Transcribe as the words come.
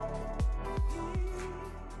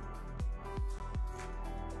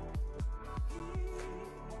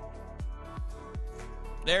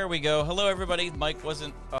There we go. Hello, everybody. Mike was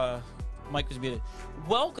muted.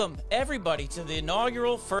 Welcome, everybody, to the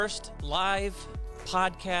inaugural first live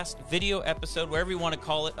podcast video episode, wherever you want to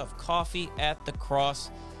call it, of Coffee at the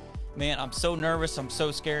Cross. Man, I'm so nervous. I'm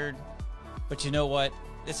so scared. But you know what?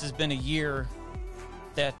 This has been a year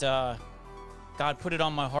that God put it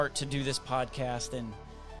on my heart to do this podcast. And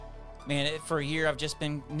man, for a year, I've just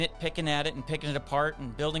been nitpicking at it and picking it apart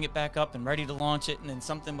and building it back up and ready to launch it. And then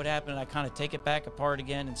something would happen and I kind of take it back apart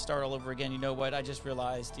again and start all over again. You know what? I just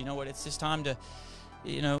realized, you know what? It's just time to,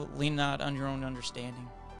 lean not on your own understanding.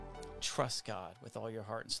 Trust God with all your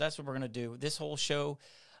heart. And so that's what we're going to do. This whole show,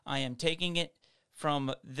 I am taking it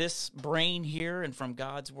from this brain here and from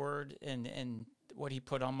God's word and what he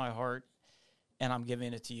put on my heart, and I'm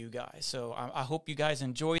giving it to you guys. So I hope you guys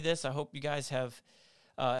enjoy this. I hope you guys have...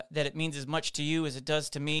 that it means as much to you as it does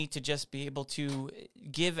to me to just be able to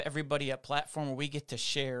give everybody a platform where we get to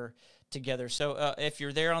share together. So if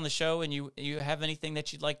you're there on the show and you have anything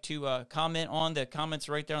that you'd like to comment on, the comments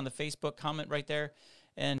right there on the Facebook, comment right there,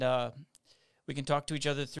 and we can talk to each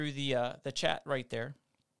other through the chat right there.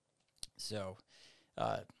 So,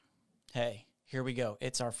 hey, here we go.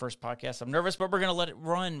 It's our first podcast. I'm nervous, but we're going to let it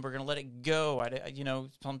run. We're going to let it go.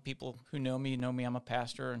 Some people who know me, I'm a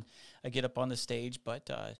pastor and I get up on the stage, but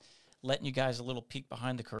letting you guys a little peek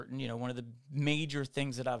behind the curtain. One of the major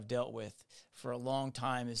things that I've dealt with for a long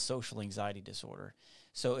time is social anxiety disorder.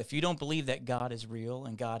 So if you don't believe that God is real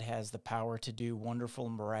and God has the power to do wonderful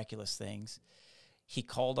and miraculous things, he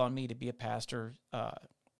called on me to be a pastor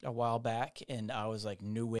a while back, and I was like,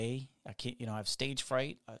 no way. I can't, I have stage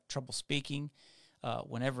fright, trouble speaking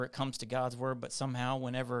whenever it comes to God's word, but somehow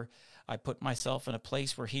whenever I put myself in a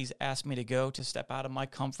place where he's asked me to go, to step out of my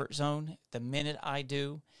comfort zone, the minute I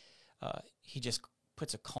do, he just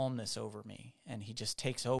puts a calmness over me, and he just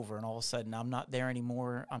takes over, and all of a sudden I'm not there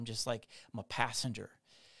anymore. I'm just like, I'm a passenger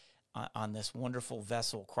on this wonderful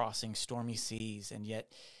vessel crossing stormy seas, and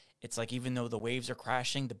yet it's like even though the waves are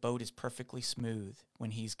crashing, the boat is perfectly smooth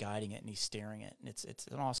when he's guiding it and he's steering it. And it's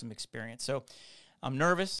an awesome experience. So I'm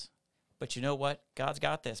nervous, but you know what? God's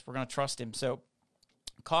got this. We're going to trust him. So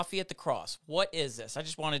Coffee at the Cross. What is this? I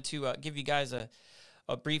just wanted to give you guys a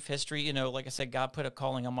brief history. Like I said, God put a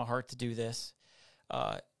calling on my heart to do this.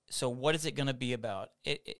 So what is it going to be about?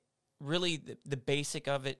 It really, the basic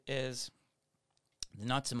of it is the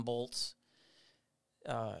nuts and bolts,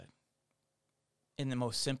 in the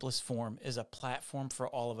most simplest form, is a platform for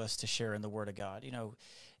all of us to share in the Word of God.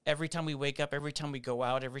 Every time we wake up, every time we go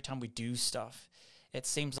out, every time we do stuff, it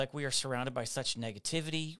seems like we are surrounded by such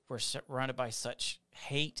negativity. We're surrounded by such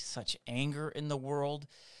hate, such anger in the world.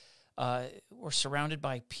 We're surrounded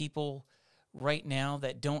by people right now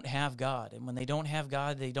that don't have God. And when they don't have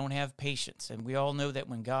God, they don't have patience. And we all know that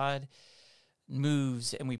when God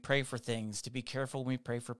moves and we pray for things, to be careful when we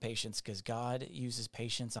pray for patience, because God uses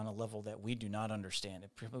patience on a level that we do not understand.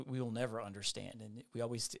 We will never understand. And we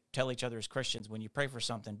always tell each other as Christians, when you pray for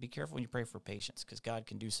something, be careful when you pray for patience, because God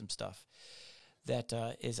can do some stuff that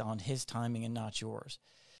is on his timing and not yours.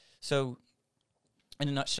 So in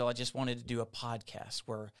a nutshell, I just wanted to do a podcast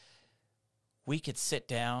where we could sit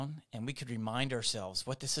down and we could remind ourselves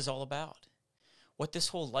what this is all about, what this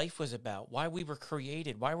whole life was about, why we were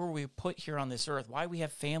created, why were we put here on this earth, why we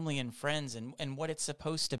have family and friends, and what it's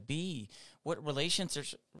supposed to be, what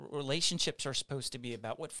relationships are supposed to be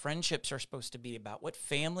about, what friendships are supposed to be about, what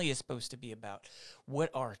family is supposed to be about,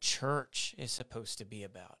 what our church is supposed to be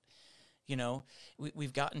about.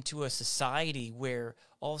 We've gotten to a society where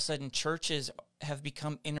all of a sudden churches have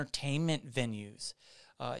become entertainment venues.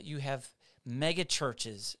 You have mega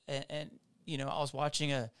churches, and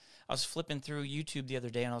I was flipping through YouTube the other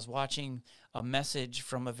day, and I was watching a message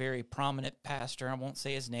from a very prominent pastor. I won't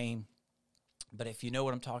say his name, but if you know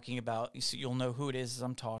what I'm talking about, you'll know who it is as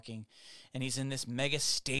I'm talking. And he's in this mega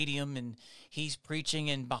stadium, and he's preaching,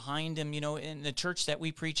 and behind him, in the church that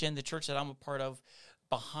we preach in, the church that I'm a part of,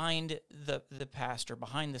 behind the pastor,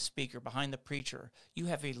 behind the speaker, behind the preacher, you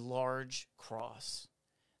have a large cross.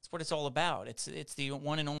 That's what it's all about. It's the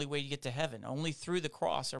one and only way you get to heaven. Only through the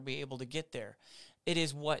cross are we able to get there. It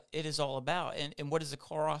is what it is all about. And what does the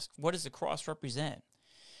cross represent?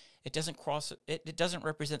 It doesn't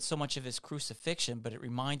represent so much of his crucifixion, but it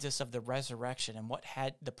reminds us of the resurrection and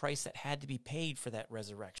the price that had to be paid for that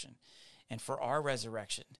resurrection and for our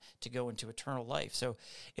resurrection to go into eternal life. So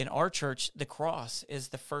in our church, the cross is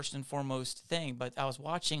the first and foremost thing. But I was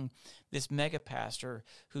watching this mega pastor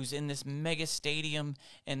who's in this mega stadium,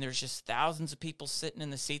 and there's just thousands of people sitting in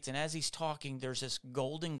the seats. And as he's talking, there's this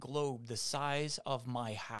golden globe the size of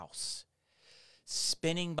my house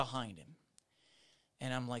spinning behind him.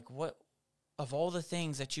 And I'm like, what? of all the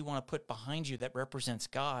things that you want to put behind you that represents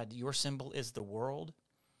God, your symbol is the world.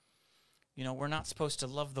 You know, we're not supposed to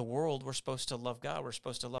love the world. We're supposed to love God. We're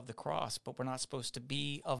supposed to love the cross, but we're not supposed to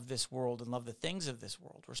be of this world and love the things of this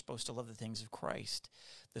world. We're supposed to love the things of Christ.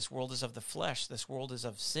 This world is of the flesh. This world is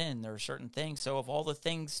of sin. There are certain things. So of all the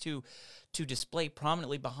things to display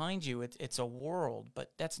prominently behind you, it's a world,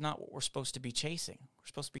 but that's not what we're supposed to be chasing. We're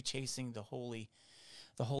supposed to be chasing the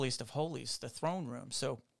holiest of holies, the throne room.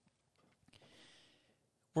 So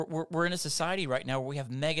we're in a society right now where we have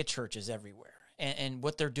mega churches everywhere. And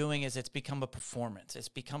what they're doing is it's become a performance. It's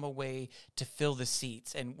become a way to fill the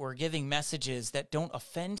seats. And we're giving messages that don't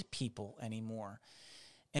offend people anymore.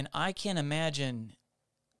 And I can't imagine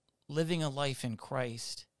living a life in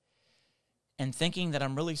Christ and thinking that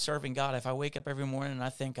I'm really serving God if I wake up every morning and I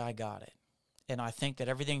think I got it. And I think that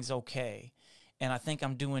everything's okay. And I think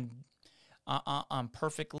I'm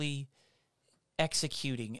perfectly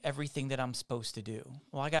executing everything that I'm supposed to do.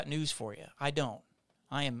 Well, I got news for you. I don't.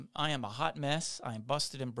 I am a hot mess. I am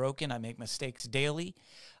busted and broken. I make mistakes daily.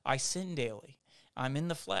 I sin daily. I'm in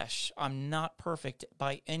the flesh. I'm not perfect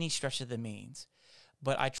by any stretch of the means.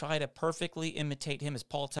 But I try to perfectly imitate him, as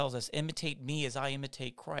Paul tells us, imitate me as I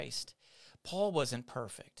imitate Christ. Paul wasn't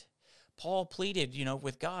perfect. Paul pleaded,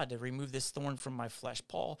 with God to remove this thorn from my flesh.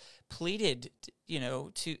 Paul pleaded,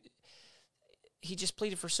 he just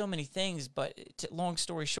pleaded for so many things, but long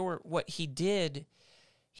story short, what he did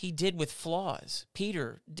with flaws.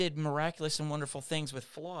 Peter did miraculous and wonderful things with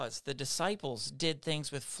flaws. The disciples did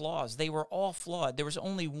things with flaws. They were all flawed. There was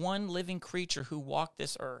only one living creature who walked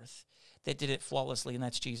this earth that did it flawlessly, and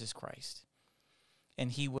that's Jesus Christ.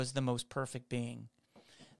 And he was the most perfect being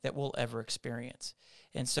that we'll ever experience.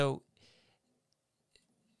 And so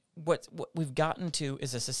what we've gotten to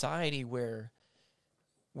is a society where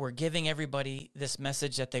we're giving everybody this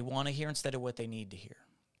message that they want to hear instead of what they need to hear.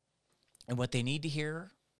 And what they need to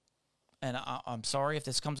hear, and I'm sorry if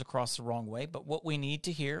this comes across the wrong way, but what we need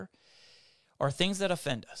to hear are things that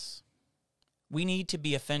offend us. We need to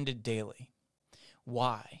be offended daily.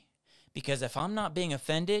 Why? Because if I'm not being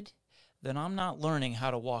offended, then I'm not learning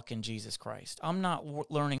how to walk in Jesus Christ. I'm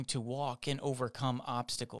not learning to walk and overcome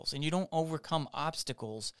obstacles. And you don't overcome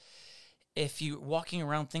obstacles if you're walking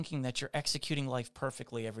around thinking that you're executing life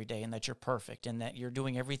perfectly every day and that you're perfect and that you're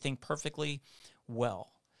doing everything perfectly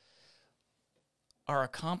well. Our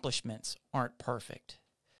accomplishments aren't perfect,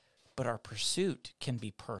 but our pursuit can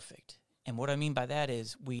be perfect. And what I mean by that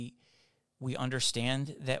is we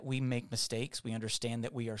understand that we make mistakes. We understand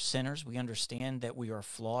that we are sinners. We understand that we are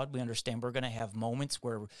flawed. We understand we're going to have moments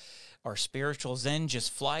where our spiritual zen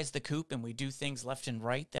just flies the coop and we do things left and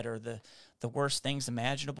right that are the worst things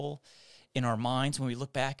imaginable in our minds when we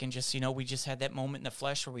look back and just, we just had that moment in the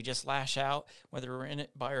flesh where we just lash out, whether we're in it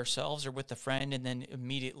by ourselves or with a friend, and then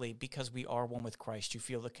immediately, because we are one with Christ, you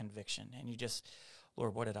feel the conviction, and you just,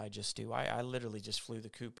 Lord, what did I just do? I literally just flew the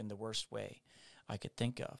coop in the worst way I could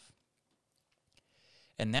think of.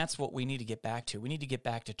 And that's what we need to get back to. We need to get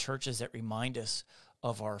back to churches that remind us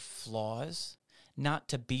of our flaws, not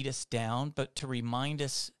to beat us down, but to remind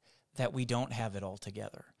us that we don't have it all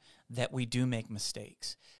together, that we do make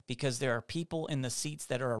mistakes, because there are people in the seats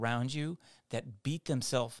that are around you that beat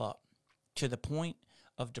themselves up to the point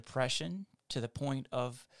of depression, to the point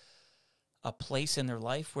of a place in their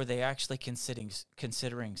life where they actually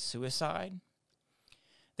considering suicide.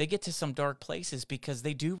 They get to some dark places because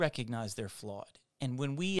they do recognize they're flawed. And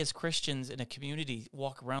when we as Christians in a community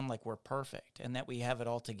walk around like we're perfect and that we have it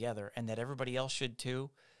all together and that everybody else should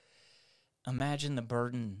too, imagine the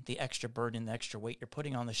burden, the extra weight you're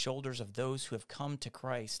putting on the shoulders of those who have come to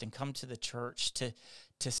Christ and come to the church to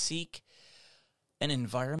seek an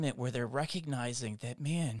environment where they're recognizing that,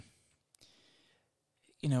 man,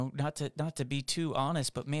 not to be too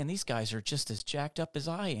honest, but man, these guys are just as jacked up as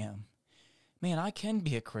I am. Man, I can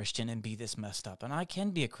be a Christian and be this messed up, and I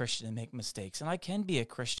can be a Christian and make mistakes, and I can be a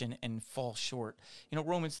Christian and fall short.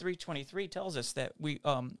 Romans 3:23 tells us that we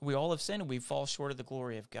all have sinned and we fall short of the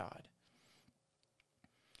glory of God.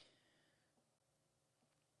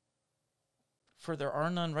 For there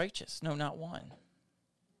are none righteous, no, not one.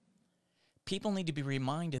 People need to be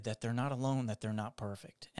reminded that they're not alone, that they're not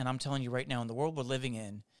perfect. And I'm telling you right now, in the world we're living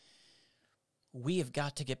in, we have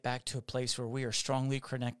got to get back to a place where we are strongly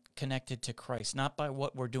connected to Christ, not by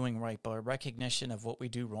what we're doing right, but a recognition of what we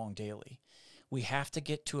do wrong daily. We have to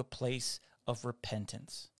get to a place of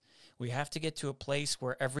repentance. We have to get to a place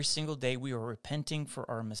where every single day we are repenting for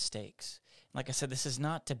our mistakes. Like I said, this is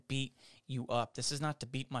not to beat you up. This is not to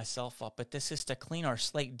beat myself up, but this is to clean our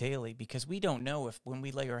slate daily, because we don't know if when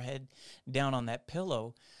we lay our head down on that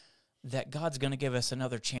pillow that God's going to give us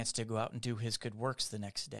another chance to go out and do his good works the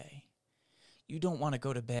next day. You don't want to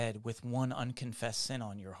go to bed with one unconfessed sin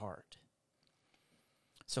on your heart.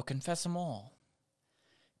 So confess them all.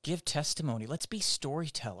 Give testimony. Let's be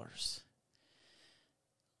storytellers.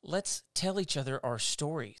 Let's tell each other our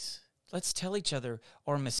stories. Let's tell each other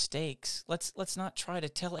our mistakes. Let's not try to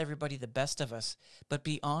tell everybody the best of us, but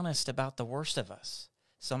be honest about the worst of us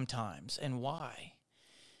sometimes and why.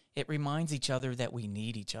 It reminds each other that we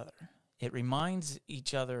need each other. It reminds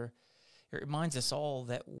us all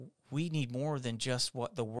that we need more than just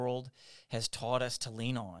what the world has taught us to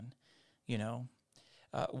lean on. You know,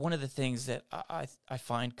 one of the things that I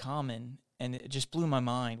find common, and it just blew my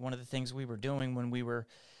mind, one of the things we were doing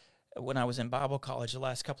when I was in Bible college the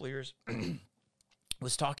last couple of years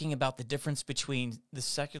was talking about the difference between the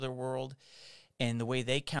secular world and the way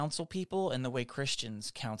they counsel people and the way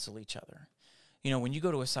Christians counsel each other. You know, when you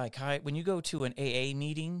go to when you go to an AA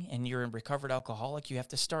meeting and you're a recovered alcoholic, you have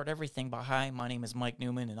to start everything by, "Hi, my name is Mike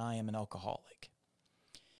Newman and I am an alcoholic.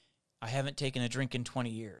 I haven't taken a drink in 20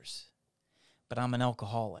 years, but I'm an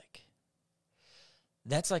alcoholic."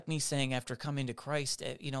 That's like me saying after coming to Christ,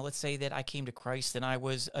 let's say that I came to Christ and I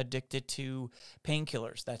was addicted to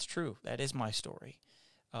painkillers. That's true. That is my story.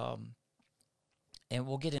 And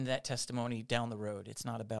we'll get into that testimony down the road. It's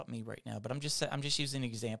not about me right now, but I'm just using an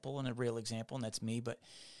example and a real example, and that's me. But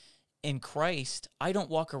in Christ, I don't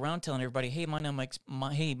walk around telling everybody, "Hey, my name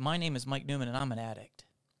is Mike Newman and I'm an addict."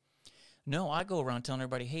 No, I go around telling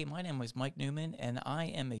everybody, "Hey, my name is Mike Newman and I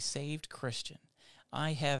am a saved Christian.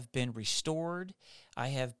 I have been restored, I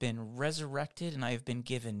have been resurrected, and I have been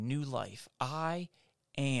given new life. I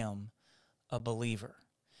am a believer,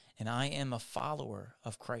 and I am a follower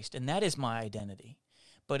of Christ, and that is my identity."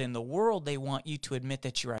 But in the world, they want you to admit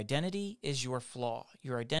that your identity is your flaw.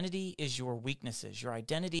 Your identity is your weaknesses. Your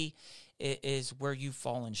identity is where you've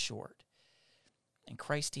fallen short. And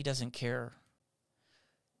Christ, he doesn't care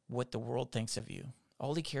what the world thinks of you.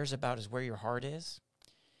 All he cares about is where your heart is.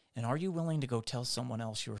 And are you willing to go tell someone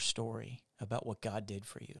else your story about what God did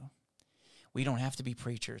for you? We don't have to be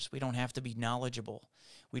preachers. We don't have to be knowledgeable.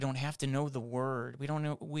 We don't have to know the word. We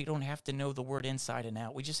don't have to know the word inside and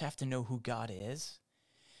out. We just have to know who God is.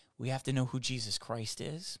 We have to know who Jesus Christ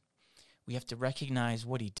is. We have to recognize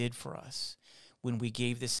what he did for us when we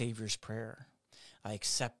gave the Savior's prayer. "I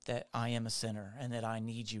accept that I am a sinner and that I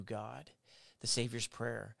need you, God." The Savior's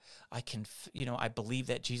prayer. I believe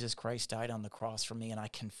that Jesus Christ died on the cross for me, and I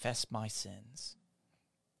confess my sins.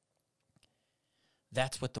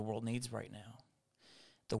 That's what the world needs right now.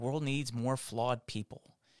 The world needs more flawed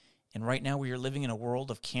people. And right now we are living in a world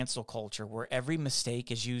of cancel culture where every mistake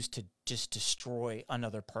is used to just destroy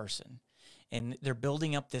another person. And they're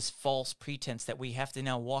building up this false pretense that we have to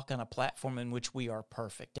now walk on a platform in which we are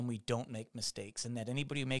perfect and we don't make mistakes, and that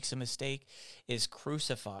anybody who makes a mistake is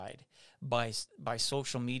crucified by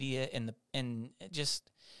social media and just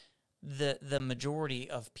the majority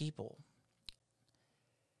of people.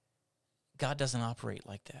 God doesn't operate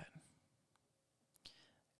like that.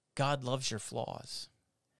 God loves your flaws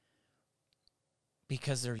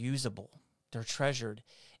because they're usable, they're treasured,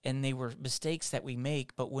 and they were mistakes that we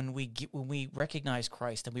make. But when we recognize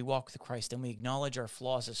Christ and we walk with Christ and we acknowledge our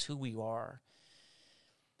flaws as who we are,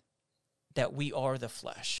 that we are the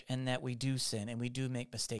flesh and that we do sin and we do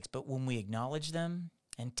make mistakes. But when we acknowledge them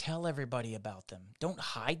and tell everybody about them, don't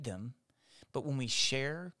hide them, but when we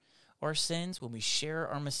share our sins, when we share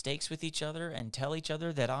our mistakes with each other and tell each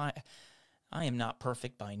other that I am not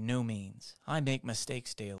perfect by no means. I make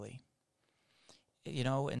mistakes daily.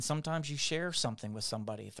 And sometimes you share something with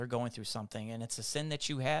somebody if they're going through something, and it's a sin that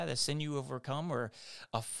you had, a sin you overcome, or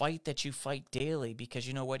a fight that you fight daily. Because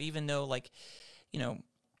you know what, even though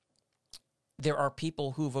there are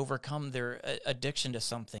people who've overcome their addiction to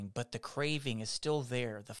something, but the craving is still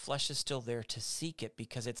there. The flesh is still there to seek it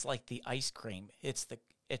because it's like the ice cream. It's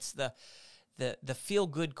the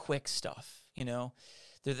feel-good quick stuff,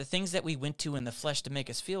 They're the things that we went to in the flesh to make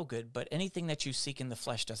us feel good, but anything that you seek in the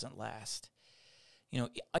flesh doesn't last.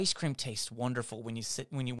 Ice cream tastes wonderful when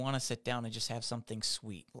you want to sit down and just have something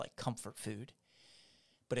sweet, like comfort food.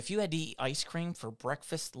 But if you had to eat ice cream for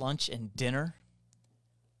breakfast, lunch, and dinner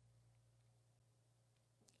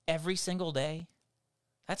every single day,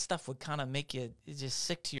 that stuff would kind of make you just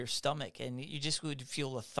sick to your stomach, and you just would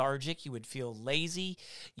feel lethargic. You would feel lazy.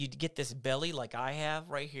 You'd get this belly like I have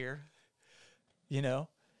right here.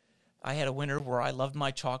 I had a winter where I loved my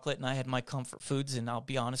chocolate and I had my comfort foods, and I'll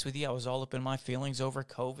be honest with you, I was all up in my feelings over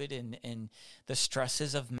COVID and the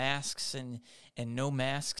stresses of masks and no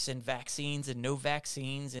masks and vaccines and no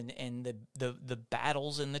vaccines and the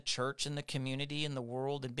battles in the church and the community and the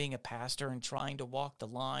world and being a pastor and trying to walk the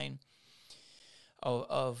line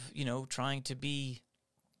of trying to be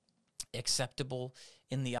acceptable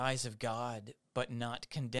in the eyes of God, but not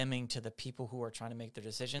condemning to the people who are trying to make their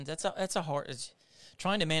decisions. That's a hard. It's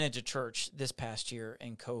trying to manage a church this past year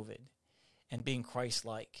in COVID and being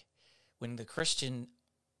Christ-like when the Christian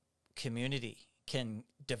community can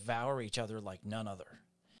devour each other like none other.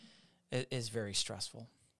 It is very stressful.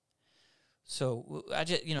 So I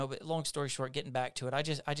just, but long story short, getting back to it,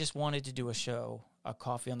 I just wanted to do a show, a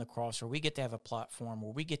Coffee on the Cross, where we get to have a platform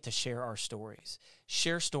where we get to share our stories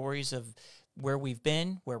of where we've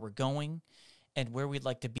been, where we're going, and where we'd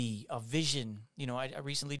like to be. A vision. I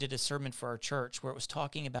recently did a sermon for our church where it was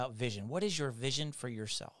talking about vision. What is your vision for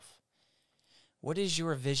yourself? What is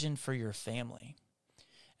your vision for your family?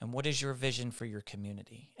 And what is your vision for your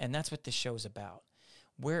community? And that's what this show is about.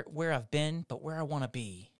 Where I've been, but where I want to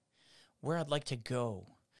be. Where I'd like to go,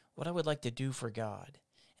 what I would like to do for God,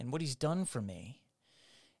 and what he's done for me.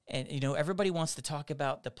 And, everybody wants to talk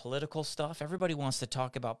about the political stuff. Everybody wants to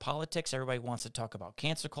talk about politics. Everybody wants to talk about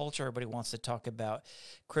cancer culture. Everybody wants to talk about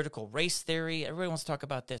critical race theory. Everybody wants to talk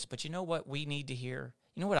about this. But you know what we need to hear?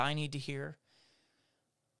 You know what I need to hear?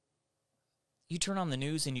 You turn on the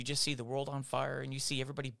news and you just see the world on fire and you see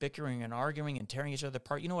everybody bickering and arguing and tearing each other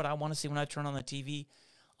apart. You know what I want to see when I turn on the TV?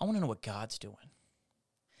 I want to know what God's doing.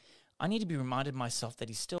 I need to be reminded myself that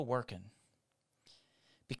he's still working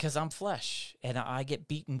because I'm flesh and I get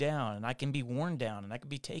beaten down and I can be worn down and I can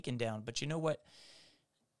be taken down. But you know what?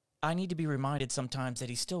 I need to be reminded sometimes that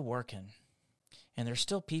he's still working and there's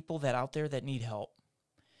still people that out there that need help.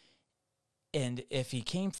 And if he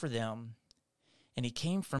came for them and he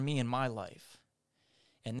came for me in my life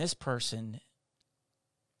and this person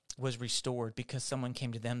was restored because someone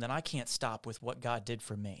came to them, then I can't stop with what God did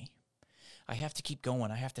for me. I have to keep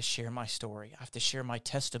going. I have to share my story. I have to share my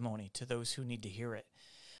testimony to those who need to hear it.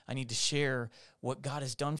 I need to share what God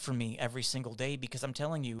has done for me every single day because I'm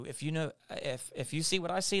telling you, if you see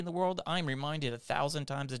what I see in the world, I'm reminded 1,000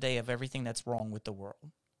 times a day of everything that's wrong with the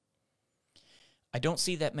world. I don't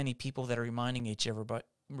see that many people that are reminding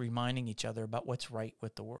each other about what's right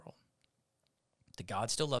with the world. The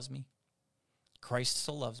God still loves me. Christ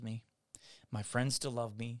still loves me. My friends still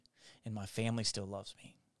love me, and my family still loves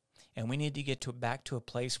me. And we need to get back to a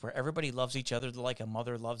place where everybody loves each other like a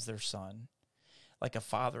mother loves their son, like a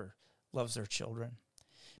father loves their children.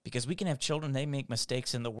 Because we can have children, they make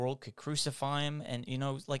mistakes, and the world could crucify them. And,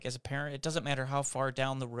 like as a parent, it doesn't matter how far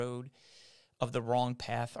down the road of the wrong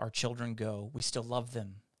path our children go, we still love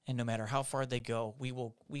them. And no matter how far they go, we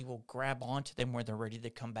will grab onto them where they're ready to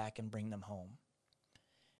come back and bring them home.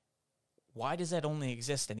 Why does that only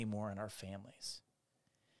exist anymore in our families?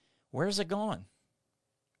 Where's it gone?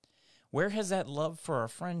 Where has that love for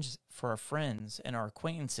our friends and our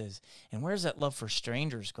acquaintances, and where's that love for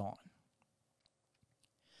strangers gone?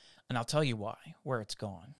 And I'll tell you where it's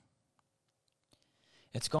gone.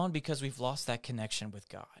 It's gone because we've lost that connection with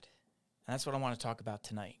God. And that's what I want to talk about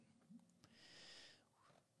tonight.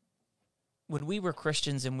 When we were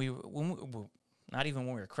Christians, and not even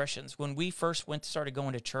when we were Christians, when we first started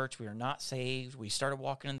going to church, we were not saved. We started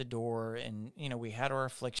walking in the door, and we had our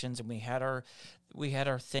afflictions, and we had our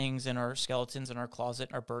things and our skeletons in our closet,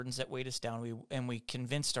 and our burdens that weighed us down. We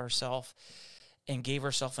convinced ourselves and gave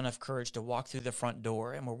ourselves enough courage to walk through the front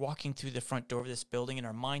door. And we're walking through the front door of this building, and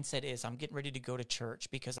our mindset is, I'm getting ready to go to church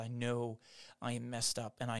because I know I am messed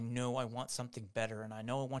up, and I know I want something better, and I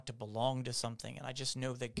know I want to belong to something, and I just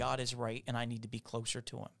know that God is right, and I need to be closer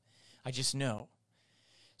to him. I just know.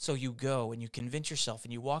 So you go and you convince yourself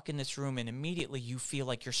and you walk in this room and immediately you feel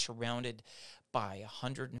like you're surrounded by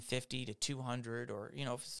 150 to 200 or,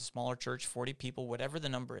 if it's a smaller church, 40 people, whatever the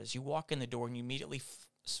number is. You walk in the door and you immediately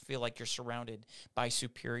feel like you're surrounded by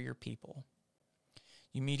superior people.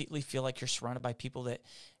 You immediately feel like you're surrounded by people that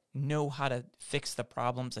know how to fix the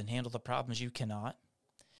problems and handle the problems you cannot.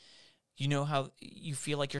 You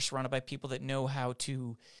feel like you're surrounded by people that know how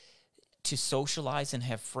to socialize and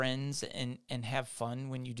have friends and have fun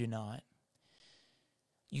when you do not.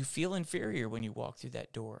 You feel inferior when you walk through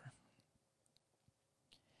that door.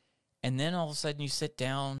 And then all of a sudden you sit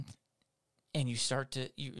down and you're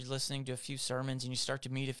listening to a few sermons and you start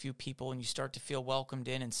to meet a few people and you start to feel welcomed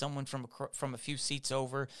in, and someone from a few seats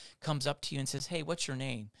over comes up to you and says, "Hey, what's your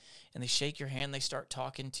name?" And they shake your hand, they start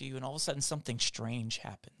talking to you, and all of a sudden something strange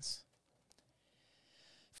happens.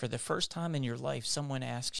 For the first time in your life, someone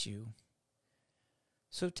asks you,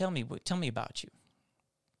 "So tell me about you.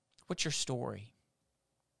 What's your story?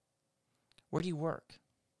 Where do you work?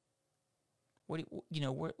 What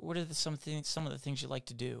are some of the things you like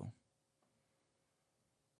to do?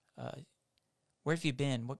 Where have you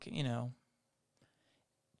been?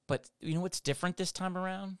 But what's different this time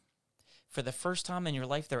around? For the first time in your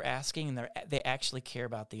life, they're asking and they actually care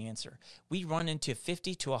about the answer. We run into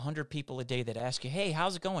 50 to 100 people a day that ask you, hey,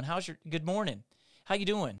 how's it going? How's your good morning? How you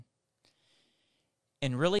doing?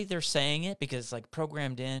 And really they're saying it because it's like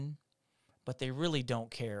programmed in, but they really don't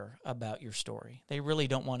care about your story. They really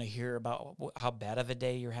don't want to hear about how bad of a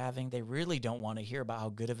day you're having. They really don't want to hear about how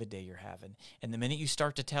good of a day you're having. And the minute you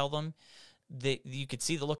start to tell them, you could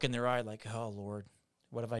see the look in their eye like, oh, Lord,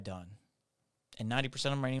 what have I done? And 90% of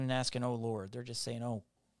them aren't even asking, oh, Lord. They're just saying, oh,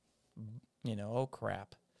 oh,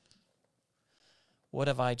 crap. What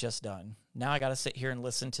have I just done? Now I got to sit here and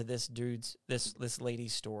listen to this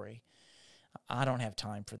lady's story. I don't have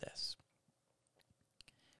time for this.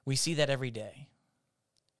 We see that every day,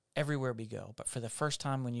 everywhere we go. But for the first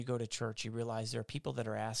time when you go to church, you realize there are people that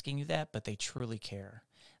are asking you that, but they truly care.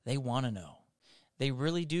 They want to know. They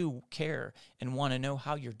really do care and want to know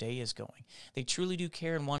how your day is going. They truly do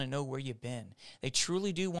care and want to know where you've been. They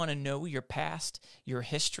truly do want to know your past, your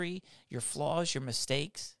history, your flaws, your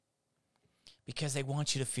mistakes, because they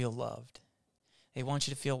want you to feel loved. They want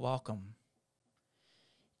you to feel welcome.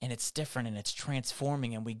 And it's different and it's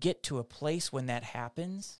transforming. And we get to a place when that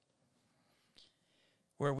happens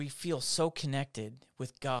where we feel so connected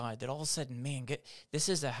with God that all of a sudden, man, this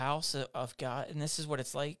is a house of God, and this is what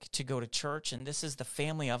it's like to go to church, and this is the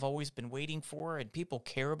family I've always been waiting for, and people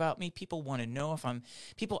care about me. People want to know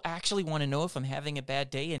people actually want to know if I'm having a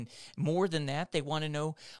bad day, and more than that, they want to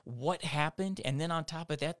know what happened, and then on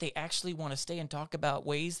top of that, they actually want to stay and talk about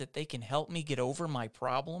ways that they can help me get over my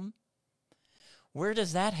problem. Where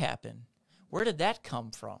does that happen? Where did that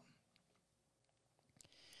come from?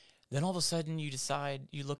 Then all of a sudden you decide,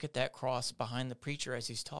 you look at that cross behind the preacher as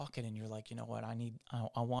he's talking, and you're like, you know what,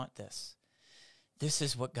 I want this. This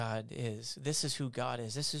is what God is. This is who God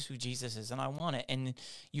is. This is who Jesus is, and I want it. And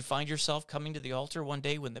you find yourself coming to the altar one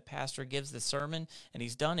day when the pastor gives the sermon, and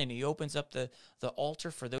he's done, and he opens up the altar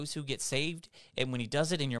for those who get saved. And when he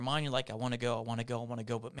does it in your mind, you're like, I want to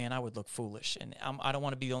go, but man, I would look foolish. And I don't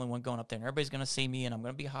want to be the only one going up there, and everybody's going to see me, and I'm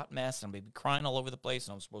going to be a hot mess, and I'm going to be crying all over the place,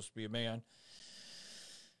 and I'm supposed to be a man.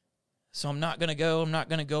 So I'm not going to go, and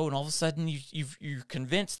all of a sudden you're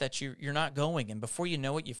convinced that you're not going, and before you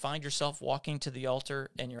know it, you find yourself walking to the altar,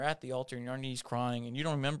 and you're at the altar, and you're on your knees crying, and you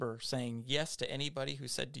don't remember saying yes to anybody who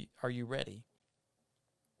said, are you ready?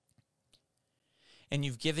 And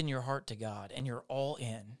you've given your heart to God, and you're all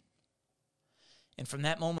in. And from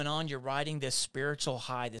that moment on, you're riding this spiritual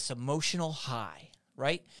high, this emotional high,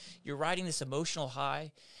 right? You're riding this emotional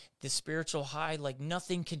high, this spiritual high, like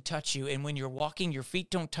nothing can touch you. And when you're walking, your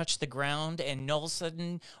feet don't touch the ground, and all of a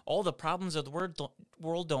sudden, all the problems of the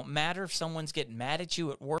world don't matter. If someone's getting mad at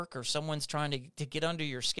you at work, or someone's trying to get under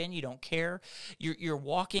your skin, you don't care. You're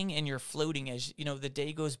walking and you're floating as the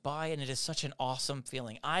day goes by, and it is such an awesome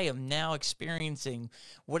feeling. I am now experiencing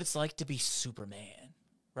what it's like to be Superman,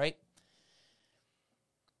 right?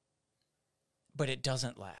 But it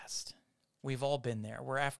doesn't last. We've all been there,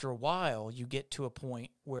 where after a while you get to a point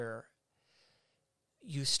where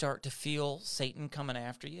you start to feel Satan coming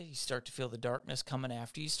after you. You start to feel the darkness coming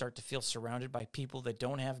after you. You start to feel surrounded by people that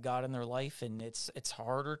don't have God in their life, and it's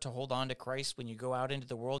harder to hold on to Christ when you go out into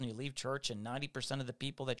the world and you leave church, and 90% of the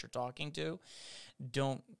people that you're talking to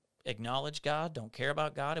don't acknowledge God, don't care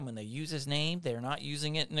about God, and when they use his name, they're not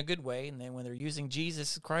using it in a good way. And then when they're using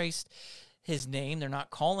Jesus Christ, his name, they're not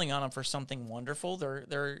calling on him for something wonderful.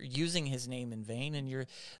 They're using his name in vain, and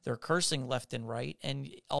they're cursing left and right. And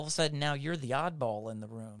all of a sudden now you're the oddball in the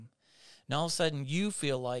room. And all of a sudden you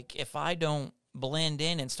feel like if I don't blend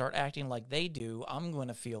in and start acting like they do, I'm going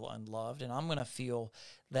to feel unloved, and I'm going to feel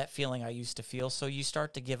that feeling I used to feel. So you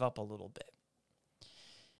start to give up a little bit.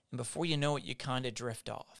 And before you know it, you kind of drift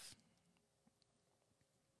off.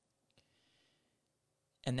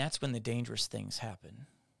 And that's when the dangerous things happen.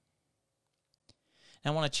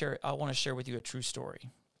 And I want to share with you a true story.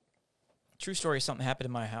 A true story is something that happened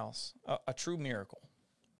in my house, a true miracle,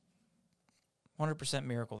 100%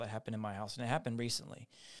 miracle that happened in my house, and it happened recently.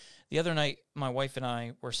 The other night, my wife and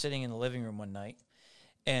I were sitting in the living room one night,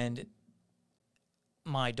 and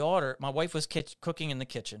my wife was cooking in the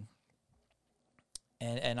kitchen,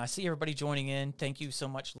 and I see everybody joining in. Thank you so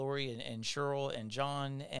much, Lori and Cheryl and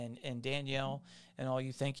John and Danielle and all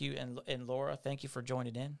you. Thank you, and Laura. Thank you for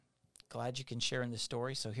joining in. Glad you can share in this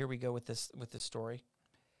story. So here we go with this story.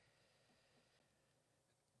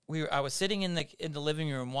 I was sitting in the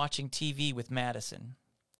living room watching TV with Madison,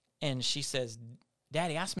 and she says,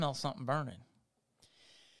 "Daddy, I smell something burning."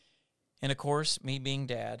 And of course, me being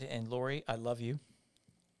dad, and Lori, I love you.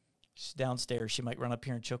 She's downstairs. She might run up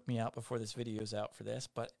here and choke me out before this video's out for this.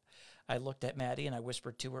 But I looked at Maddie and I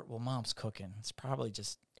whispered to her, "Well, Mom's cooking. It's probably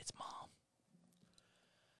it's Mom."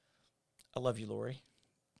 I love you, Lori.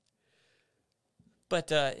 But,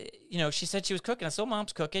 she said she was cooking. I said,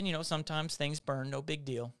 Mom's cooking. Sometimes things burn, no big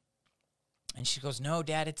deal. And she goes, no,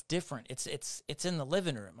 Dad, it's different. It's in the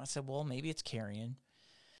living room. I said, well, maybe it's carrion.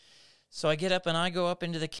 So I get up and I go up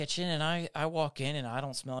into the kitchen and I walk in and I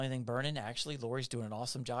don't smell anything burning. Actually, Lori's doing an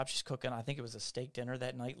awesome job. She's cooking. I think it was a steak dinner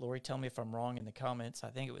that night. Lori, tell me if I'm wrong in the comments. I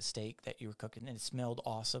think it was steak that you were cooking, and it smelled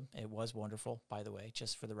awesome. It was wonderful, by the way,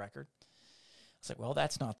 just for the record. I was like, well,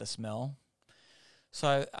 that's not the smell.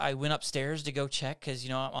 So I went upstairs to go check because,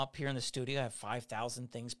 I'm up here in the studio. I have 5,000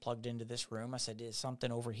 things plugged into this room. I said, is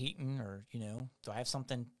something overheating or, do I have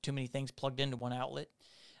too many things plugged into one outlet?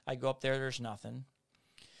 I go up there, there's nothing.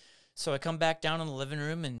 So I come back down in the living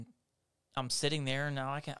room and I'm sitting there and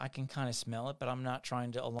now I can kind of smell it, but I'm not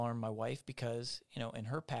trying to alarm my wife because, in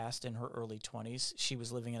her past, in her early 20s, she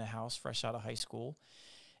was living in a house fresh out of high school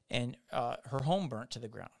and her home burnt to the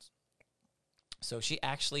ground. So she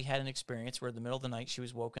actually had an experience where in the middle of the night, she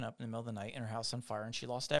was woken up in the middle of the night and her house on fire and she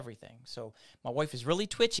lost everything. So my wife is really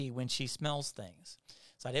twitchy when she smells things.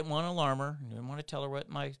 So I didn't want to alarm her. I didn't want to tell her what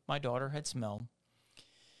my daughter had smelled,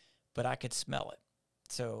 but I could smell it.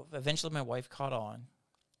 So eventually my wife caught on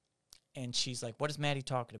and she's like, what is Maddie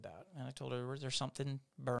talking about? And I told her there's something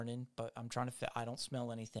burning, but I'm trying to I don't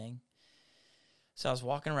smell anything. So I was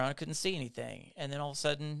walking around, I couldn't see anything. And then all of a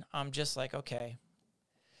sudden I'm just like, okay,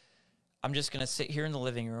 I'm just going to sit here in the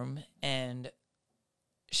living room, and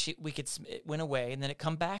it went away, and then it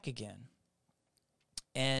come back again.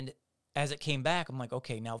 And as it came back, I'm like,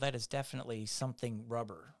 okay, now that is definitely something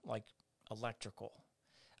rubber, like electrical.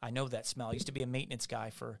 I know that smell. I used to be a maintenance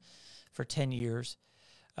guy for 10 years,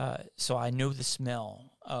 so I know the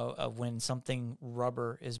smell of when something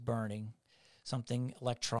rubber is burning, something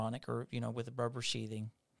electronic or, with a rubber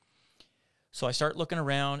sheathing. So I start looking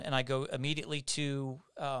around, and I go immediately to...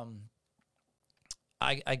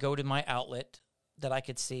 I go to my outlet that I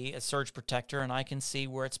could see, a surge protector, and I can see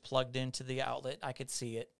where it's plugged into the outlet. I could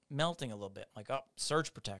see it melting a little bit. I'm like, oh,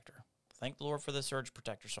 surge protector. Thank the Lord for the surge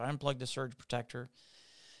protector. So I unplugged the surge protector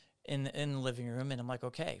in the living room, and I'm like,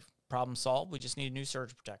 okay, problem solved. We just need a new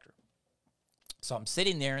surge protector. So I'm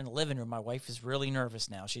sitting there in the living room. My wife is really nervous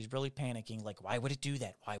now. She's really panicking, like, why would it do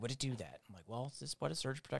that? Why would it do that? I'm like, well, this is what a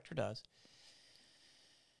surge protector does.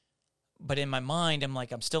 But in my mind, I'm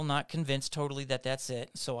like, I'm still not convinced totally that that's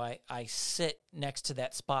it. So I sit next to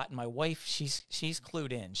that spot, and my wife, she's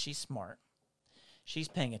clued in. She's smart. She's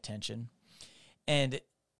paying attention. And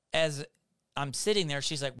as I'm sitting there,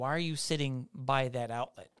 she's like, why are you sitting by that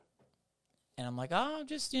outlet? And I'm like, oh,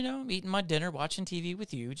 just, eating my dinner, watching TV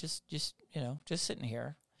with you, just sitting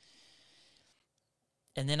here.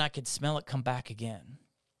 And then I could smell it come back again.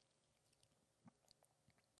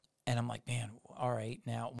 And I'm like, man, all right,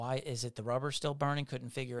 now, why is it the rubber still burning?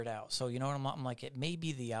 Couldn't figure it out. So, I'm like, it may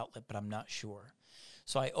be the outlet, but I'm not sure.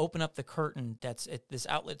 So I open up the curtain. This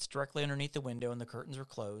outlet's directly underneath the window, and the curtains are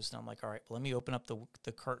closed. And I'm like, all right, well, let me open up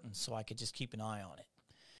the curtains so I could just keep an eye on it.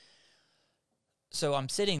 So I'm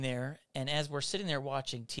sitting there, and as we're sitting there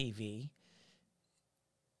watching TV,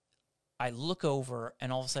 I look over,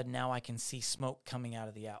 and all of a sudden now I can see smoke coming out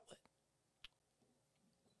of the outlet.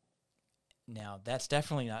 Now, that's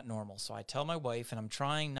definitely not normal. So I tell my wife, and I'm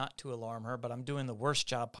trying not to alarm her, but I'm doing the worst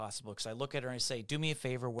job possible because I look at her and I say, do me a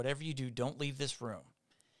favor, whatever you do, don't leave this room.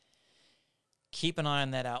 Keep an eye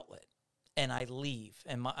on that outlet. And I leave.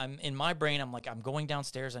 And I'm in my brain, I'm like, I'm going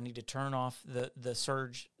downstairs. I need to turn off the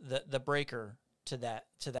surge, the breaker to that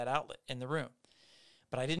outlet in the room.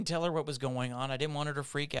 But I didn't tell her what was going on. I didn't want her to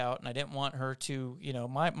freak out, and I didn't want her to,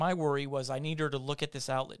 my worry was I need her to look at this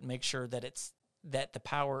outlet and make sure that the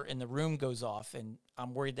power in the room goes off. And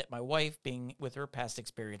I'm worried that my wife, being with her past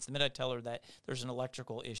experience, the minute I tell her that there's an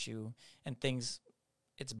electrical issue and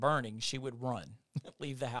it's burning, she would run,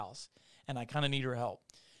 leave the house. And I kind of need her help.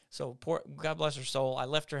 So God bless her soul, I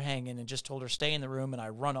left her hanging and just told her stay in the room, and I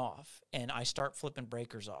run off and I start flipping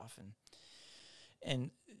breakers off.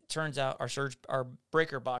 And it turns out our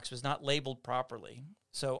breaker box was not labeled properly.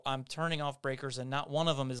 So I'm turning off breakers and not one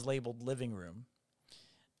of them is labeled living room.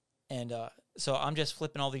 And so I'm just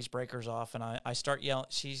flipping all these breakers off, and I start yelling.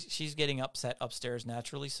 She's getting upset upstairs,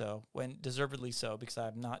 naturally so, when deservedly so, because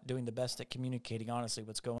I'm not doing the best at communicating honestly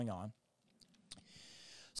what's going on.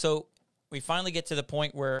 So we finally get to the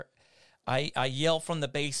point where I yell from the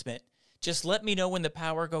basement, just let me know when the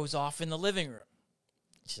power goes off in the living room.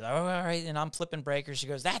 She's like, oh, all right, and I'm flipping breakers. She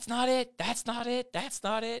goes, that's not it, that's not it, that's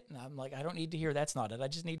not it. And I'm like, I don't need to hear that's not it. I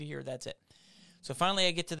just need to hear that's it. So finally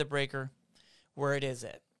I get to the breaker where it is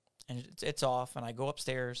it. And it's off, and I go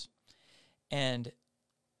upstairs, and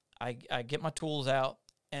I get my tools out,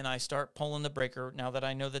 and I start pulling the breaker. Now that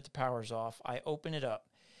I know that the power's off, I open it up,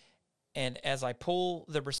 And as I pull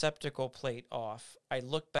the receptacle plate off, I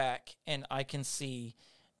look back and I can see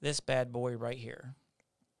this bad boy right here.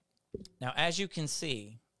 Now, as you can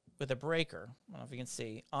see, with a breaker, I don't know if you can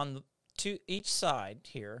see, on to each side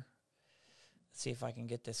here, let's see if I can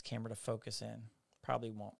get this camera to focus in.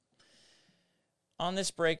 Probably won't. On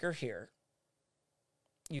this breaker here,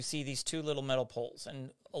 you see these two little metal poles,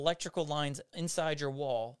 and electrical lines inside your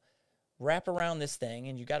wall wrap around this thing,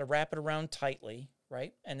 and you got to wrap it around tightly,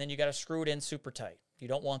 right? And then you got to screw it in super tight. You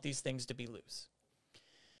don't want these things to be loose.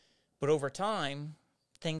 But over time,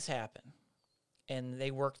 things happen, and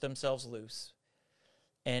they work themselves loose,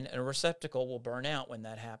 and a receptacle will burn out when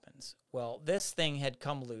that happens. Well, this thing had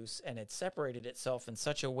come loose, and it separated itself in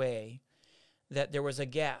such a way that there was a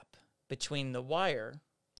gap between the wire.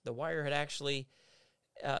 The wire had actually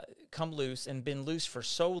come loose and been loose for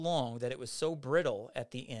so long that it was so brittle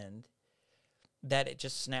at the end that it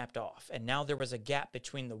just snapped off. And now there was a gap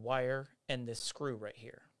between the wire and this screw right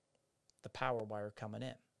here, the power wire coming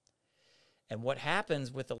in. And what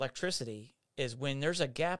happens with electricity is when there's a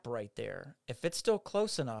gap right there, if it's still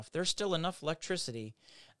close enough, there's still enough electricity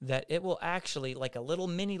that it will actually, like a little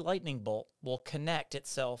mini lightning bolt, will connect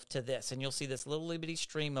itself to this. And you'll see this little bitty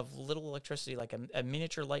stream of little electricity, like a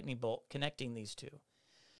miniature lightning bolt connecting these two.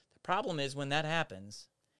 The problem is when that happens,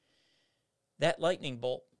 that lightning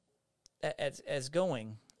bolt, as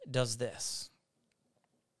going, does this.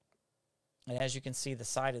 And as you can see, the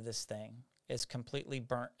side of this thing is completely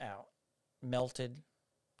burnt out, melted,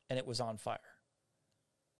 and it was on fire.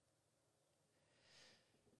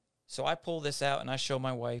 So I pull this out and I show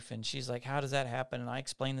my wife, and she's like, how does that happen? And I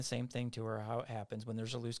explain the same thing to her, how it happens when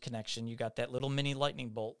there's a loose connection. You got that little mini lightning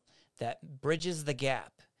bolt that bridges the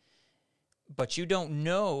gap. But you don't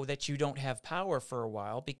know that you don't have power for a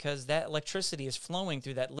while because that electricity is flowing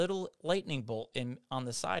through that little lightning bolt on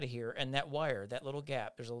the side of here, and that wire, that little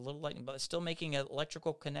gap, there's a little lightning bolt. It's still making an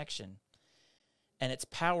electrical connection, and it's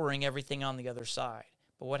powering everything on the other side.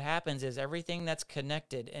 But what happens is everything that's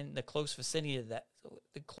connected in the close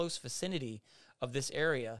vicinity of this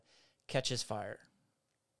area catches fire,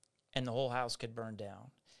 and the whole house could burn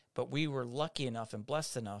down. But we were lucky enough and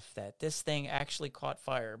blessed enough that this thing actually caught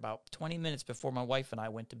fire about 20 minutes before my wife and I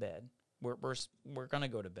went to bed. We're going to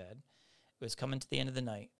go to bed. It was coming to the end of the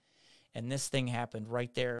night. And this thing happened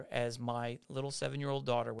right there as my little 7-year-old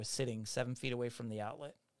daughter was sitting 7 feet away from the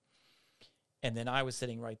outlet. And then I was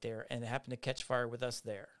sitting right there, and it happened to catch fire with us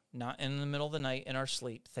there. Not in the middle of the night in our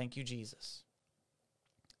sleep. Thank you, Jesus.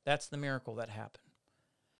 That's the miracle that happened.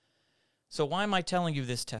 So why am I telling you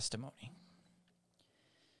this testimony?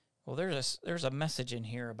 Well, there's a message in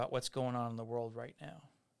here about what's going on in the world right now.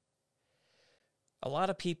 A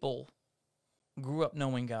lot of people grew up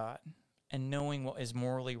knowing God and knowing what is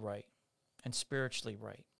morally right and spiritually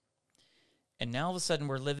right. And now all of a sudden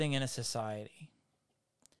we're living in a society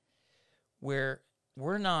where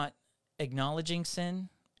we're not acknowledging sin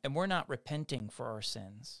and we're not repenting for our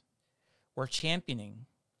sins. We're championing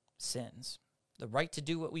sins, the right to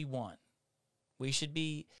do what we want. We should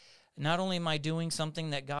be... Not only am I doing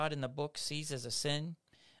something that God in the book sees as a sin,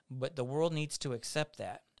 but the world needs to accept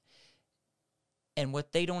that. And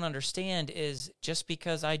what they don't understand is just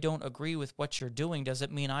because I don't agree with what you're doing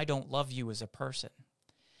doesn't mean I don't love you as a person.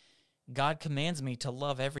 God commands me to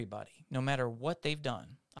love everybody, no matter what they've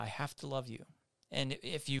done. I have to love you. And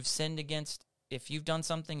if you've done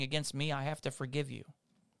something against me, I have to forgive you.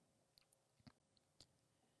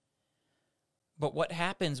 But what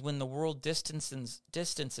happens when the world distances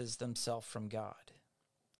themselves from God?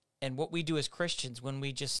 And what we do as Christians when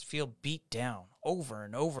we just feel beat down over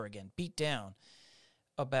and over again, beat down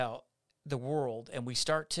about the world, and we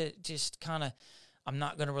start to just kind of, I'm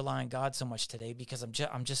not going to rely on God so much today because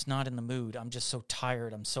I'm just not in the mood. I'm just so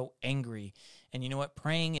tired. I'm so angry. And you know what?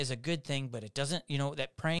 Praying is a good thing, but it doesn't,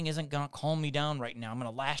 that praying isn't going to calm me down right now. I'm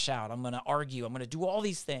going to lash out. I'm going to argue. I'm going to do all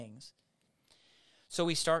these things. So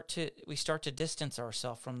we start to distance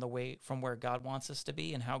ourselves from where God wants us to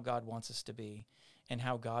be and how God wants us to be and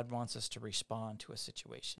how God wants us to respond to a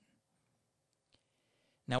situation.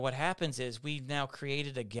 Now what happens is we've now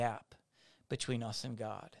created a gap between us and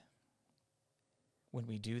God when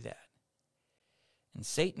we do that. And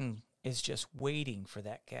Satan is just waiting for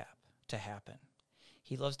that gap to happen.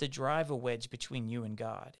 He loves to drive a wedge between you and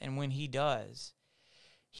God. And when he does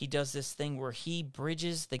this thing where he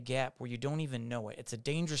bridges the gap where you don't even know it. It's a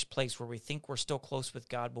dangerous place where we think we're still close with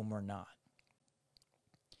God when we're not.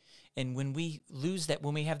 And when we lose that,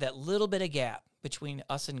 when we have that little bit of gap between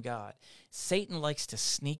us and God, Satan likes to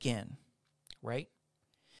sneak in, right?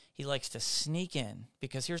 He likes to sneak in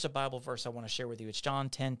because here's a Bible verse I want to share with you. It's John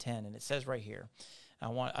 10:10, and it says right here,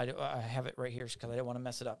 I have it right here because I don't want to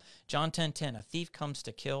mess it up. John 10:10. A thief comes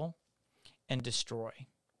to kill and destroy.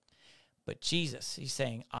 But Jesus, he's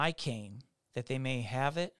saying, I came that they may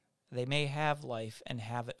have it, they may have life and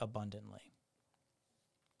have it abundantly.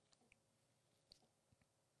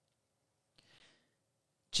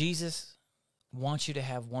 Jesus wants you to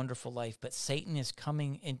have wonderful life, but Satan is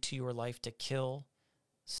coming into your life to kill,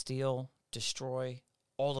 steal, destroy,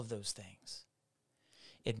 all of those things.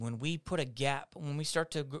 And when we put a gap,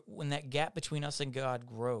 when that gap between us and God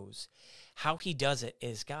grows, how he does it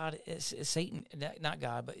is Satan, not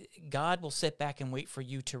God, but God will sit back and wait for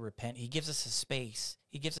you to repent. He gives us a space.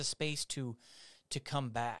 He gives us space to come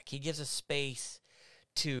back. He gives us space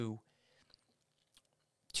to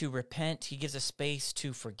repent. He gives us space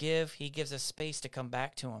to forgive. He gives us space to come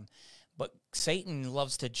back to him. But Satan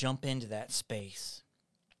loves to jump into that space.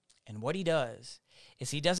 And what he does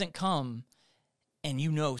is he doesn't come and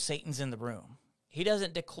Satan's in the room. He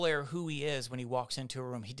doesn't declare who he is when he walks into a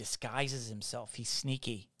room. He disguises himself. He's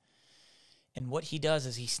sneaky. And what he does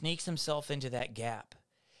is he sneaks himself into that gap,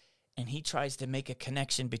 and he tries to make a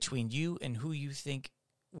connection between you and who you think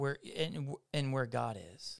where God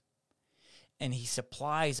is. And he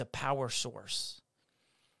supplies a power source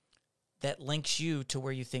that links you to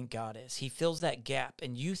where you think God is. He fills that gap,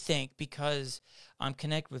 and you think because I'm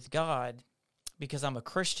connected with God, because I'm a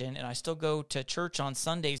Christian and I still go to church on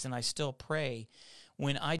Sundays and I still pray,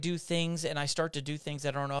 when I do things and I start to do things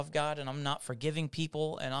that aren't of God, and I'm not forgiving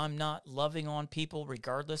people and I'm not loving on people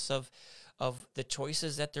regardless of the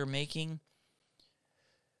choices that they're making,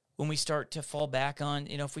 when we start to fall back on,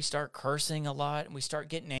 if we start cursing a lot and we start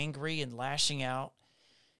getting angry and lashing out,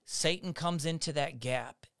 Satan comes into that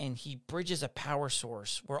gap and he bridges a power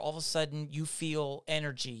source where all of a sudden you feel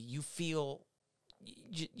energy, you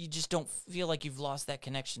just don't feel like you've lost that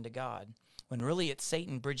connection to God, when really it's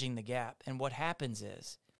Satan bridging the gap. And what happens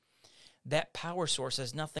is that power source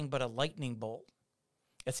is nothing but a lightning bolt.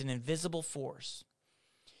 It's an invisible force.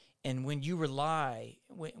 And when you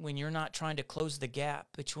when you're not trying to close the gap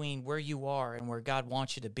between where you are and where God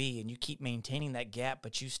wants you to be, and you keep maintaining that gap,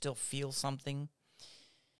 but you still feel something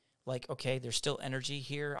like, okay, there's still energy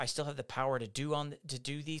here. I still have the power to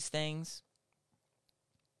do these things.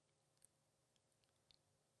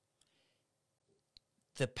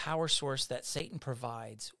 The power source that Satan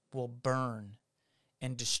provides will burn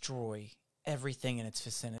and destroy everything in its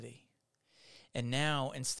vicinity. And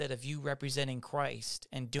now, instead of you representing Christ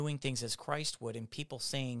and doing things as Christ would, and people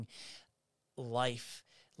saying life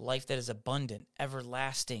that is abundant,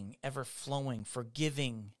 everlasting, ever-flowing,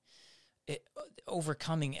 forgiving,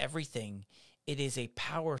 overcoming everything, it is a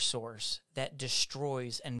power source that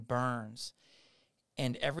destroys and burns,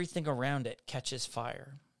 and everything around it catches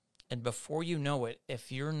fire. And before you know it, if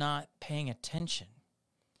you're not paying attention,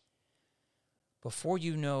 before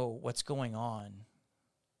you know what's going on,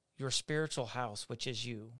 your spiritual house, which is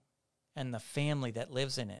you, and the family that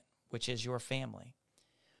lives in it, which is your family,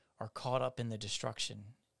 are caught up in the destruction,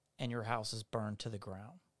 and your house is burned to the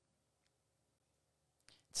ground.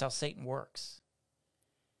 It's how Satan works.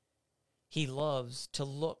 He loves to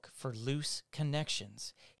look for loose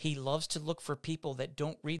connections. He loves to look for people that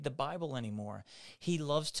don't read the Bible anymore. He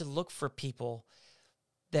loves to look for people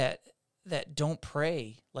that don't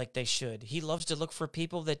pray like they should. He loves to look for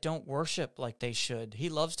people that don't worship like they should. He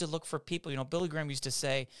loves to look for people. Billy Graham used to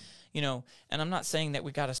say, and I'm not saying that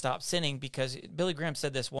we got to stop sinning, because Billy Graham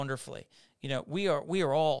said this wonderfully. We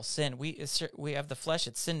are all sin. We have the flesh.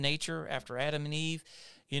 It's sin nature after Adam and Eve.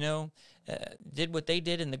 Did what they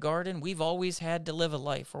did in the garden. We've always had to live a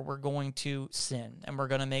life where we're going to sin and we're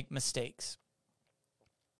going to make mistakes.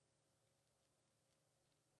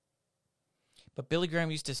 But Billy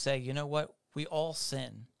Graham used to say, you know what? We all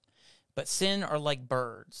sin. But sin are like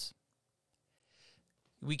birds.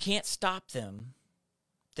 We can't stop them.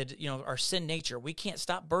 Our sin nature, we can't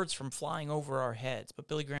stop birds from flying over our heads. But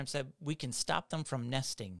Billy Graham said we can stop them from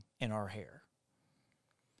nesting in our hair.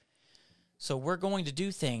 So we're going to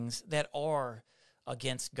do things that are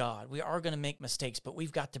against God. We are going to make mistakes, but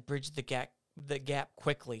we've got to bridge the gap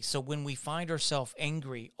quickly. So when we find ourselves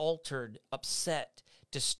angry, altered, upset,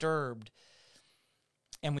 disturbed,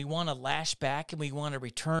 and we want to lash back and we want to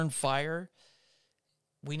return fire,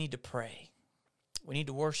 we need to pray. We need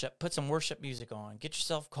to worship. Put some worship music on. Get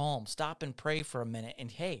yourself calm. Stop and pray for a minute. And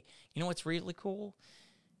hey, you know what's really cool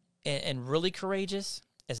and really courageous?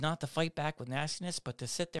 Is not to fight back with nastiness, but to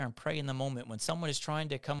sit there and pray in the moment. When someone is trying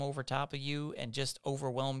to come over top of you and just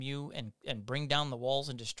overwhelm you and bring down the walls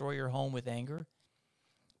and destroy your home with anger,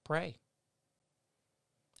 pray.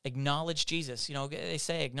 Acknowledge Jesus. They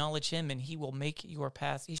say acknowledge him and he will make your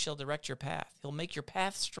path, he shall direct your path. He'll make your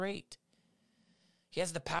path straight. He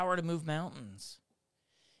has the power to move mountains.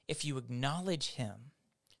 If you acknowledge him,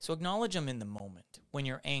 so acknowledge him in the moment, when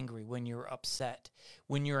you're angry, when you're upset,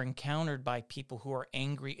 when you're encountered by people who are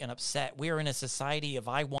angry and upset. We are in a society of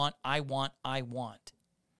I want, I want, I want.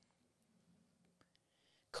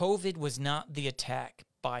 COVID was not the attack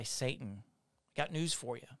by Satan. Got news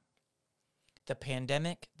for you. The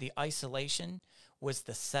pandemic, the isolation, was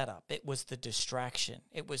the setup. It was the distraction.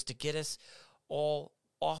 It was to get us all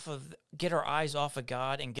get our eyes off of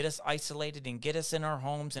God and get us isolated and get us in our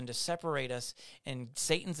homes and to separate us. And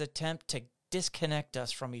Satan's attempt to disconnect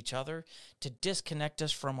us from each other, to disconnect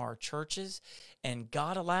us from our churches, and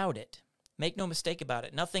God allowed it. Make no mistake about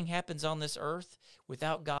it. Nothing happens on this earth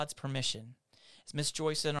without God's permission. As Miss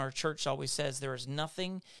Joyce in our church always says, there is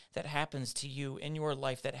nothing that happens to you in your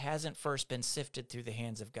life that hasn't first been sifted through the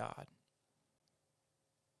hands of God.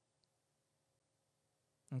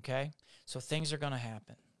 Okay? So things are going to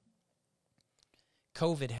happen.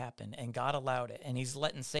 COVID happened, and God allowed it, and he's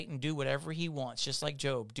letting Satan do whatever he wants, just like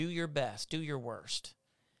Job. Do your best, do your worst.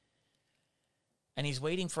 And he's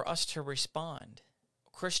waiting for us to respond,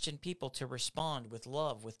 Christian people to respond with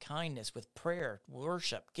love, with kindness, with prayer,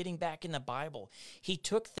 worship, getting back in the Bible. He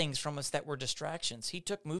took things from us that were distractions. He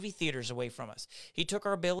took movie theaters away from us. He took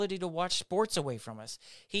our ability to watch sports away from us.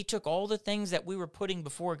 He took all the things that we were putting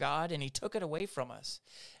before God, and he took it away from us.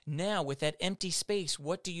 Now, with that empty space,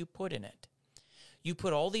 what do you put in it? You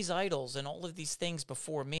put all these idols and all of these things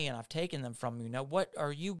before me, and I've taken them from you. Now, what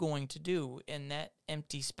are you going to do in that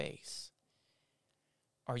empty space?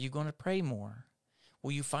 Are you going to pray more?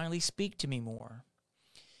 Will you finally speak to me more?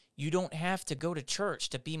 You don't have to go to church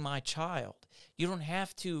to be my child. You don't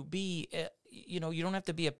have to be, you don't have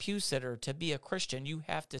to be a pew sitter to be a Christian. You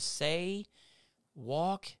have to say,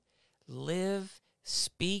 walk, live,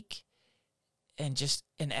 speak, and just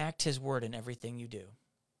enact his word in everything you do.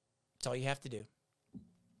 That's all you have to do.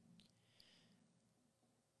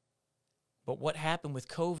 But what happened with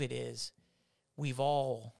COVID is we've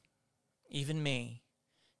all, even me,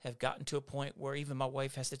 have gotten to a point where even my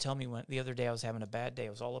wife has to tell me the other day I was having a bad day. I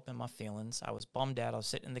was all up in my feelings. I was bummed out. I was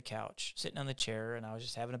sitting in the couch, sitting on the chair, and I was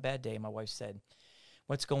just having a bad day. My wife said,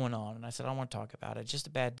 "What's going on?" And I said, "I don't want to talk about it. It's just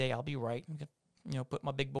a bad day. I'll be right. I'm gonna, put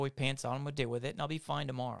my big boy pants on. I'm going to deal with it, and I'll be fine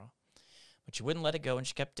tomorrow." But she wouldn't let it go, and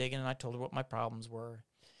she kept digging, and I told her what my problems were.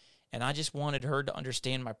 And I just wanted her to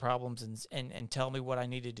understand my problems and tell me what I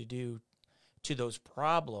needed to do to those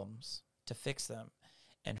problems to fix them.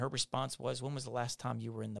 And her response was, "When was the last time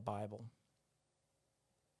you were in the Bible?"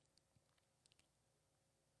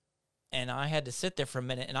 And I had to sit there for a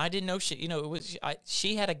minute, and I didn't know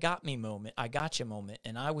she had a got me moment, I gotcha moment,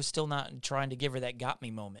 and I was still not trying to give her that got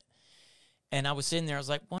me moment. And I was sitting there, I was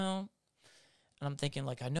like, well, and I'm thinking,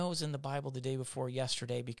 like, I know it was in the Bible the day before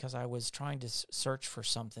yesterday because I was trying to search for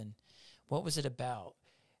something. What was it about?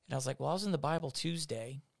 And I was like, well, I was in the Bible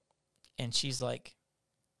Tuesday. And she's like,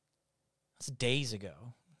 that's days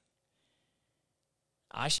ago.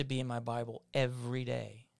 I should be in my Bible every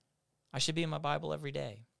day. I should be in my Bible every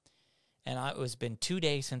day. And it was been 2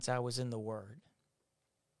 days since I was in the Word.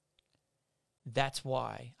 That's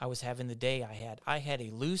why I was having the day I had. I had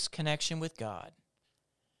a loose connection with God.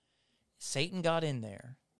 Satan got in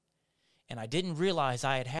there. And I didn't realize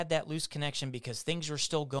I had that loose connection because things were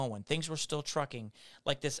still going. Things were still trucking.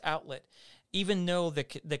 Like this outlet. Even though the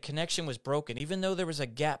connection was broken, even though there was a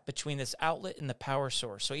gap between this outlet and the power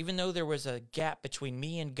source, so even though there was a gap between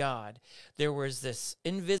me and God, there was this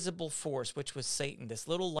invisible force, which was Satan, this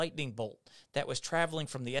little lightning bolt that was traveling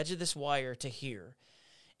from the edge of this wire to here.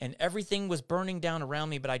 And everything was burning down around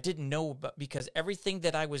me, but I didn't know because everything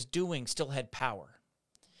that I was doing still had power.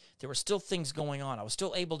 There were still things going on. I was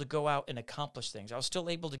still able to go out and accomplish things. I was still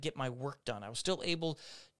able to get my work done. I was still able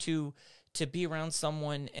to be around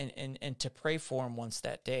someone and to pray for him once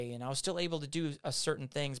that day. And I was still able to do certain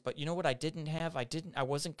things. But you know what I didn't have? I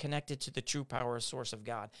wasn't connected to the true power source of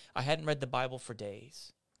God. I hadn't read the Bible for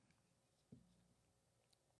days.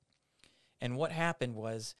 And what happened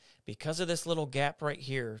was, because of this little gap right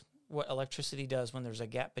here, what electricity does when there's a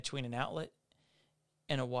gap between an outlet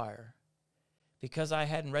and a wire, because I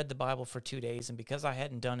hadn't read the Bible for 2 days and because I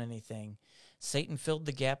hadn't done anything, Satan filled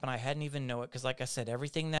the gap and I hadn't even know it because, like I said,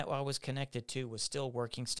 everything that I was connected to was still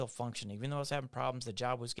working, still functioning. Even though I was having problems, the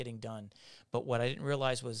job was getting done. But what I didn't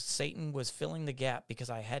realize was Satan was filling the gap because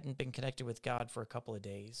I hadn't been connected with God for a couple of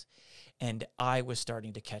days. And I was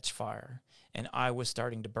starting to catch fire and I was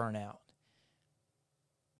starting to burn out.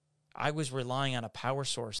 I was relying on a power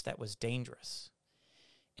source that was dangerous.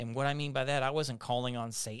 And what I mean by that, I wasn't calling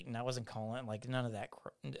on Satan. I wasn't calling like none of that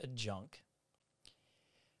junk.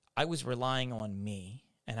 I was relying on me.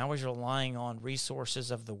 And I was relying on resources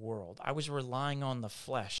of the world. I was relying on the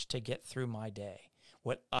flesh to get through my day,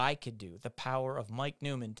 what I could do, the power of Mike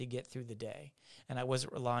Newman to get through the day. And I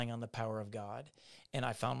wasn't relying on the power of God. And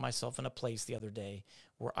I found myself in a place the other day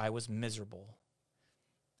where I was miserable.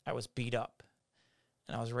 I was beat up.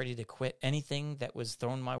 And I was ready to quit anything that was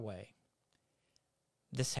thrown my way.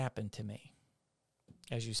 This happened to me,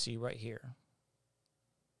 as you see right here.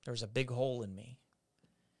 There's a big hole in me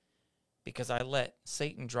because I let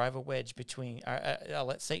Satan drive a wedge between. I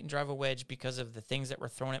let Satan drive a wedge because of the things that were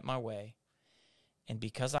thrown at my way, and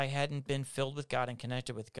because I hadn't been filled with God and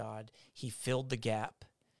connected with God, he filled the gap,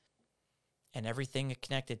 and everything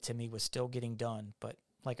connected to me was still getting done. But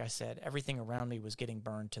like I said, everything around me was getting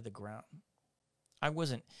burned to the ground. I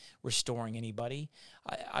wasn't restoring anybody.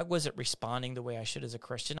 I wasn't responding the way I should as a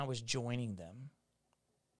Christian. I was joining them.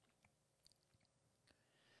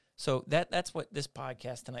 So that's what this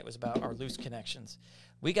podcast tonight was about, our loose connections.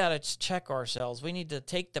 We got to check ourselves. We need to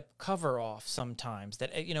take the cover off sometimes.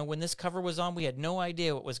 That, when this cover was on, we had no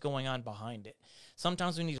idea what was going on behind it.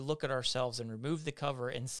 Sometimes we need to look at ourselves and remove the cover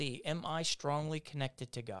and see, am I strongly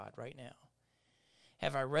connected to God right now?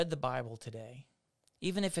 Have I read the Bible today?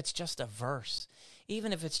 Even if it's just a verse,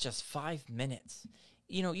 even if it's just 5 minutes.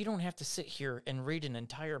 You don't have to sit here and read an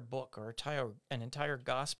entire book or an entire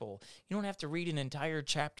gospel. You don't have to read an entire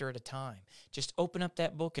chapter at a time. Just open up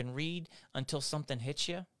that book and read until something hits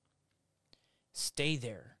you. Stay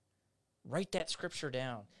there. Write that scripture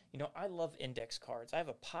down. I love index cards. I have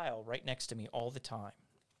a pile right next to me all the time.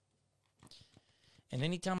 And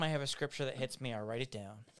anytime I have a scripture that hits me, I write it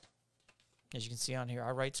down. As you can see on here,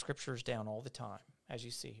 I write scriptures down all the time, as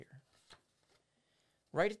you see here.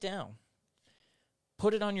 Write it down.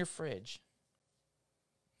 Put it on your fridge.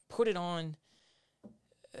 Put it on.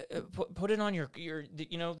 Put it on your.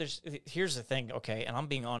 Here's the thing, okay, and I'm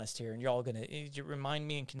being honest here, and you're all gonna remind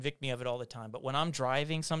me and convict me of it all the time. But when I'm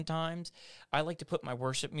driving, sometimes I like to put my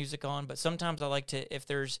worship music on. But sometimes I like to,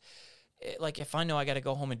 if I know I got to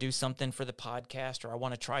go home and do something for the podcast, or I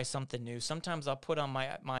want to try something new, sometimes I'll put on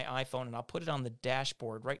my iPhone and I'll put it on the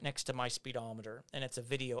dashboard right next to my speedometer, and it's a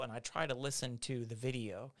video, and I try to listen to the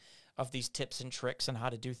video of these tips and tricks and how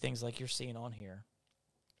to do things like you're seeing on here.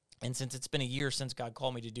 And since it's been a year since God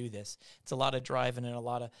called me to do this, it's a lot of driving and a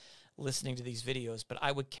lot of listening to these videos, but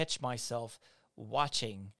I would catch myself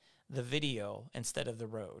watching the video instead of the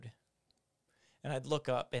road. And I'd look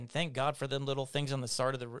up, and thank God for them little things on the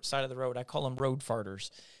side of the road. I call them road farters,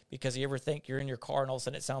 because you ever think you're in your car and all of a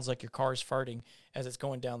sudden it sounds like your car is farting as it's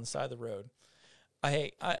going down the side of the road.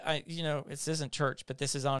 This isn't church, but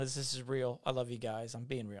this is honest. This is real. I love you guys. I'm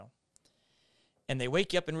being real. And they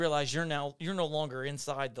wake you up and realize you're no longer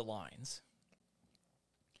inside the lines.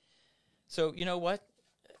 So you know what?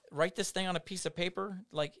 Write this thing on a piece of paper.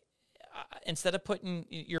 Instead of putting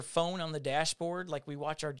your phone on the dashboard, like we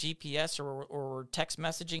watch our GPS or text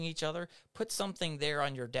messaging each other, put something there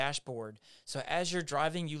on your dashboard. So as you're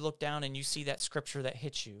driving, you look down and you see that scripture that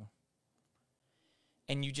hits you.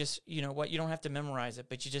 And you just, you don't have to memorize it,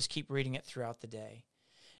 but you just keep reading it throughout the day.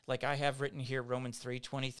 Like I have written here, Romans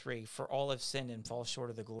 3:23, for all have sinned and fall short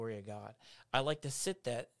of the glory of God. I like to sit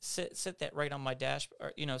that right on my dash,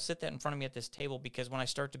 or, sit that in front of me at this table, because when I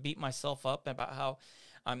start to beat myself up about how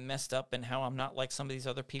I'm messed up and how I'm not like some of these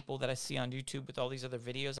other people that I see on YouTube with all these other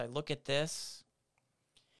videos, I look at this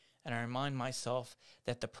and I remind myself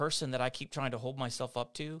that the person that I keep trying to hold myself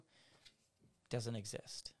up to doesn't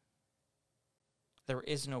exist. There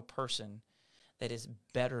is no person that is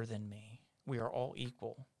better than me. We are all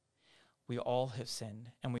equal. We all have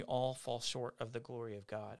sinned, and we all fall short of the glory of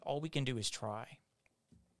God. All we can do is try.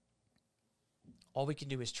 All we can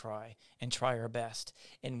do is try and try our best.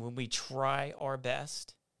 And when we try our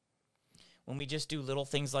best, when we just do little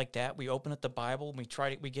things like that, we open up the Bible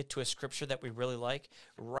and we get to a scripture that we really like,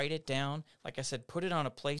 write it down. Like I said, put it on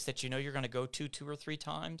a place that you're going to go to 2 or 3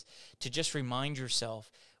 times to just remind yourself,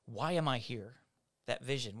 why am I here? That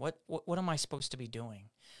vision. What am I supposed to be doing?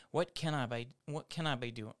 What can I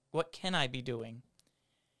be doing?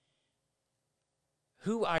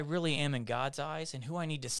 Who I really am in God's eyes, and who I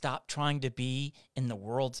need to stop trying to be in the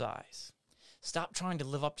world's eyes. Stop trying to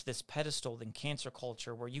live up to this pedestal in cancer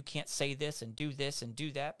culture where you can't say this and do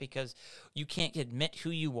that because you can't admit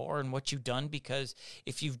who you are and what you've done, because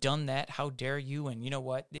if you've done that, how dare you? And you know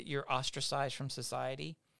what? You're ostracized from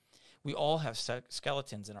society. We all have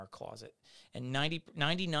skeletons in our closet. And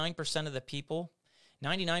 99% of the people,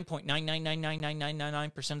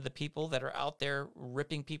 99.9999999% of the people that are out there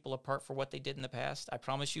ripping people apart for what they did in the past, I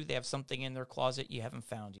promise you they have something in their closet you haven't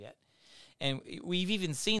found yet. And we've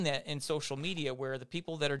even seen that in social media, where the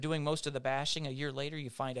people that are doing most of the bashing, a year later, you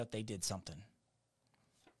find out they did something.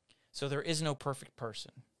 So there is no perfect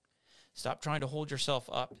person. Stop trying to hold yourself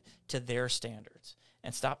up to their standards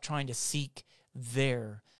and stop trying to seek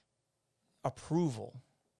their approval.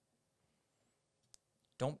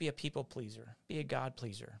 Don't be a people pleaser. Be a God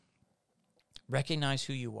pleaser. Recognize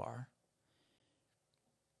who you are.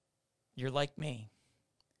 You're like me.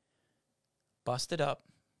 Busted up,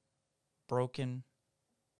 broken,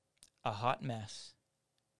 a hot mess.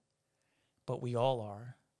 But we all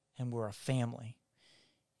are, and we're a family.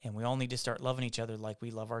 And we all need to start loving each other like we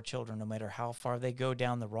love our children, no matter how far they go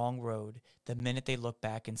down the wrong road. The minute they look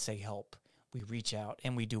back and say help, we reach out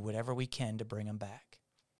and we do whatever we can to bring them back.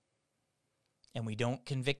 And we don't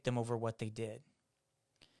convict them over what they did.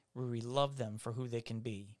 We love them for who they can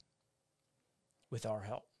be with our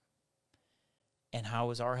help. And how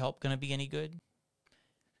is our help going to be any good?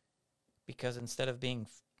 Because instead of being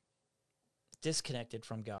disconnected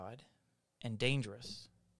from God and dangerous,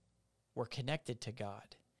 we're connected to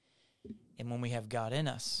God. And when we have God in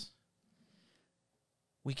us,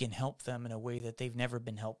 we can help them in a way that they've never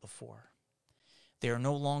been helped before. They are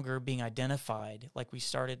no longer being identified like we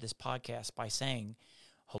started this podcast by saying,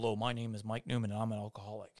 hello, my name is Mike Newman and I'm an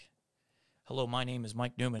alcoholic. Hello, my name is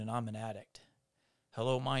Mike Newman and I'm an addict.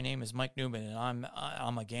 Hello, my name is Mike Newman and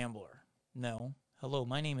I'm a gambler. No. Hello,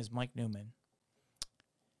 my name is Mike Newman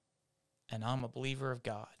and I'm a believer of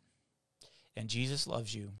God. And Jesus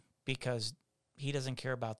loves you because he doesn't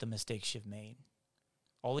care about the mistakes you've made.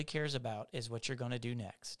 All he cares about is what you're going to do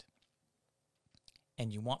next.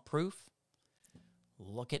 And you want proof?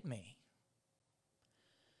 Look at me.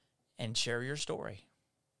 And share your story.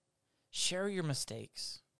 Share your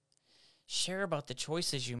mistakes. Share about the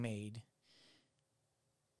choices you made.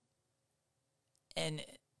 And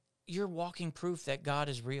you're walking proof that God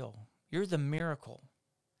is real. You're the miracle.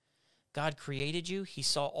 God created you. He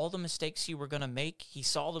saw all the mistakes you were going to make. He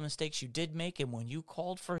saw the mistakes you did make. And when you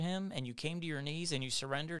called for him and you came to your knees and you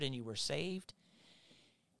surrendered and you were saved,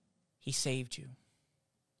 he saved you.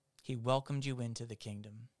 He welcomed you into the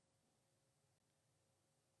kingdom.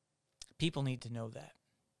 People need to know that.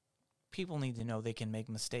 People need to know they can make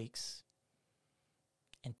mistakes.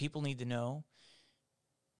 And people need to know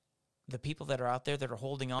the people that are out there that are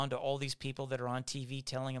holding on to all these people that are on TV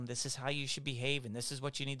telling them this is how you should behave and this is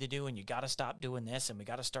what you need to do and you got to stop doing this and we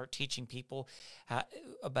got to start teaching people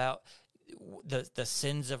about the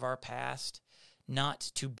sins of our past, not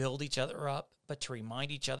to build each other up, but to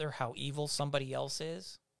remind each other how evil somebody else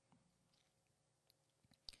is.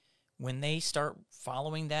 When they start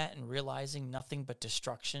following that and realizing nothing but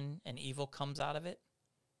destruction and evil comes out of it,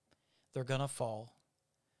 they're going to fall.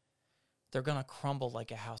 They're going to crumble like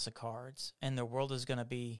a house of cards, and their world is going to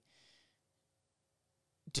be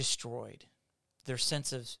destroyed. Their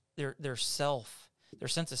sense of self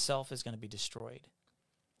is going to be destroyed.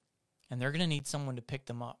 And they're going to need someone to pick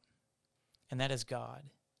them up, and that is God.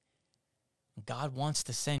 God wants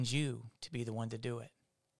to send you to be the one to do it.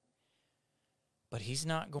 But he's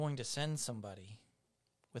not going to send somebody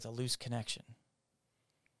with a loose connection.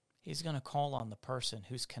 He's going to call on the person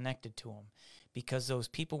who's connected to him, because those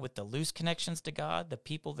people with the loose connections to God, the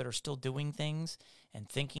people that are still doing things and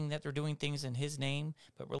thinking that they're doing things in his name,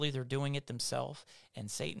 but really they're doing it themselves, and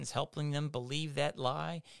Satan's helping them believe that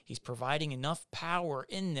lie. He's providing enough power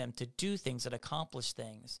in them to do things that accomplish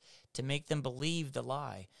things, to make them believe the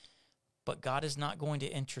lie. But God is not going to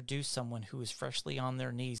introduce someone who is freshly on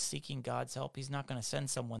their knees seeking God's help. He's not going to send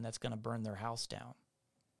someone that's going to burn their house down.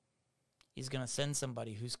 He's going to send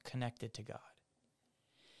somebody who's connected to God.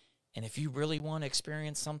 And if you really want to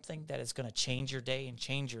experience something that is going to change your day and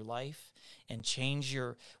change your life and change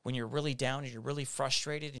when you're really down and you're really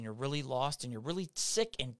frustrated and you're really lost and you're really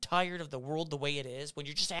sick and tired of the world the way it is, when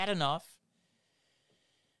you're just had enough,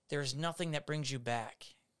 there's nothing that brings you back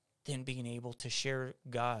than being able to share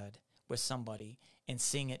God with somebody and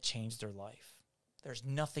seeing it change their life. There's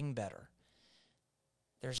nothing better.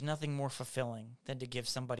 There's nothing more fulfilling than to give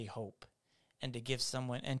somebody hope and to give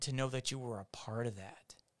someone and to know that you were a part of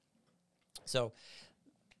that. So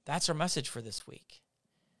that's our message for this week.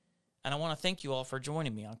 And I want to thank you all for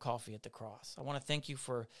joining me on Coffee at the Cross. I want to thank you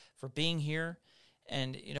for being here.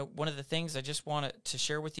 And, one of the things I just wanted to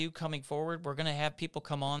share with you coming forward, we're going to have people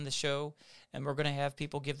come on the show and we're going to have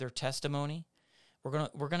people give their testimony. We're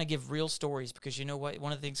going to give real stories, because you know what?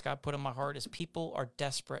 One of the things God put in my heart is people are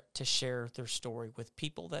desperate to share their story with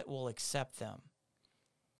people that will accept them.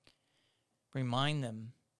 Remind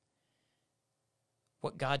them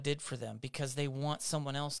what God did for them, because they want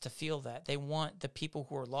someone else to feel that. They want the people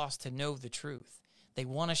who are lost to know the truth. They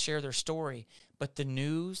want to share their story, but the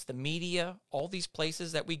news, the media, all these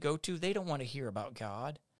places that we go to, they don't want to hear about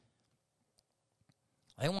God.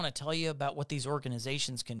 They want to tell you about what these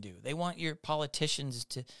organizations can do. They want your politicians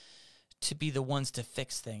to be the ones to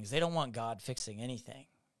fix things. They don't want God fixing anything.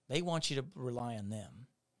 They want you to rely on them.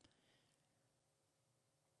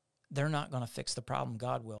 They're not going to fix the problem.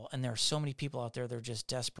 God will. And there are so many people out there that are just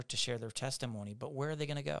desperate to share their testimony. But where are they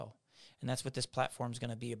going to go? And that's what this platform is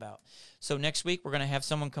going to be about. So next week, we're going to have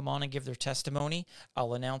someone come on and give their testimony.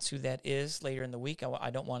 I'll announce who that is later in the week.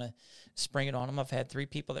 I don't want to spring it on them. I've had 3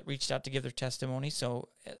 people that reached out to give their testimony, so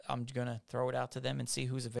I'm going to throw it out to them and see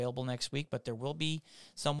who's available next week. But there will be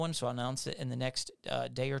someone, so I'll announce it in the next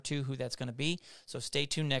day or two who that's going to be. So stay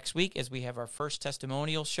tuned next week as we have our first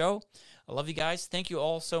testimonial show. I love you guys. Thank you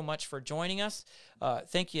all so much for joining us.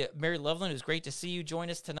 Thank you, Mary Loveland. It was great to see you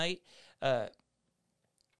join us tonight.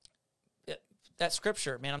 That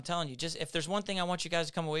scripture, man, I'm telling you, just if there's one thing I want you guys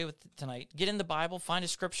to come away with tonight, get in the Bible, find a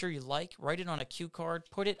scripture you like, write it on a cue card,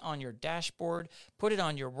 put it on your dashboard, put it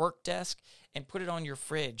on your work desk, and put it on your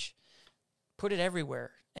fridge. Put it everywhere,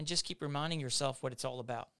 and just keep reminding yourself what it's all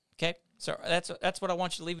about. Okay? So that's what I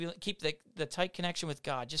want you to leave. Keep the tight connection with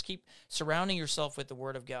God. Just keep surrounding yourself with the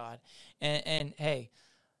Word of God. And hey,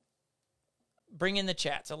 bring in the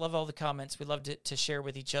chats. I love all the comments. We love to share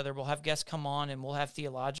with each other. We'll have guests come on, and we'll have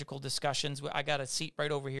theological discussions. I got a seat right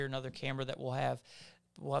over here, another camera that we'll have.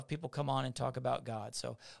 We'll have people come on and talk about God.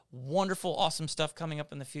 So wonderful, awesome stuff coming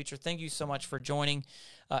up in the future. Thank you so much for joining.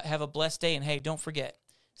 Have a blessed day. And hey, don't forget,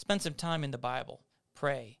 spend some time in the Bible.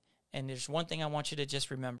 Pray. And there's one thing I want you to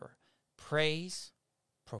just remember. Praise,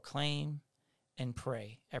 proclaim, and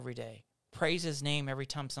pray every day. Praise His name every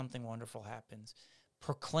time something wonderful happens.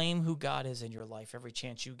 Proclaim who God is in your life every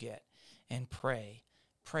chance you get, and pray.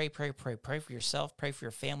 Pray, pray, pray. Pray for yourself, pray for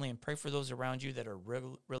your family, and pray for those around you that are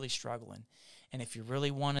really struggling. And if you really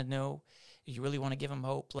want to know, if you really want to give them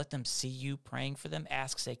hope, let them see you praying for them.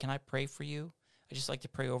 Ask, say, can I pray for you? I just like to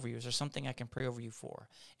pray over you. Is there something I can pray over you for?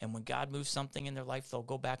 And when God moves something in their life, they'll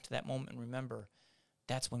go back to that moment and remember,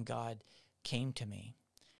 that's when God came to me.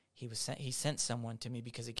 He sent someone to me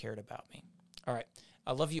because He cared about me. All right.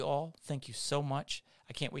 I love you all. Thank you so much.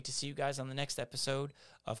 I can't wait to see you guys on the next episode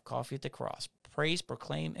of Coffee at the Cross. Praise,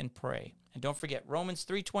 proclaim, and pray. And don't forget, Romans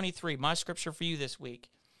 3:23, my scripture for you this week.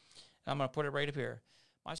 I'm going to put it right up here.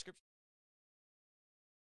 My scripture.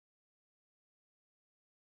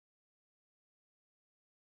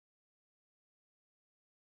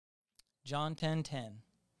 John 10:10.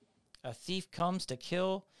 A thief comes to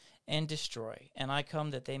kill and destroy, and I come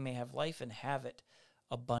that they may have life and have it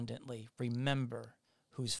abundantly. Remember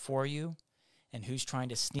who's for you and who's trying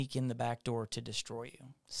to sneak in the back door to destroy you.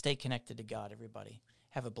 Stay connected to God, everybody.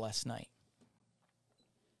 Have a blessed night.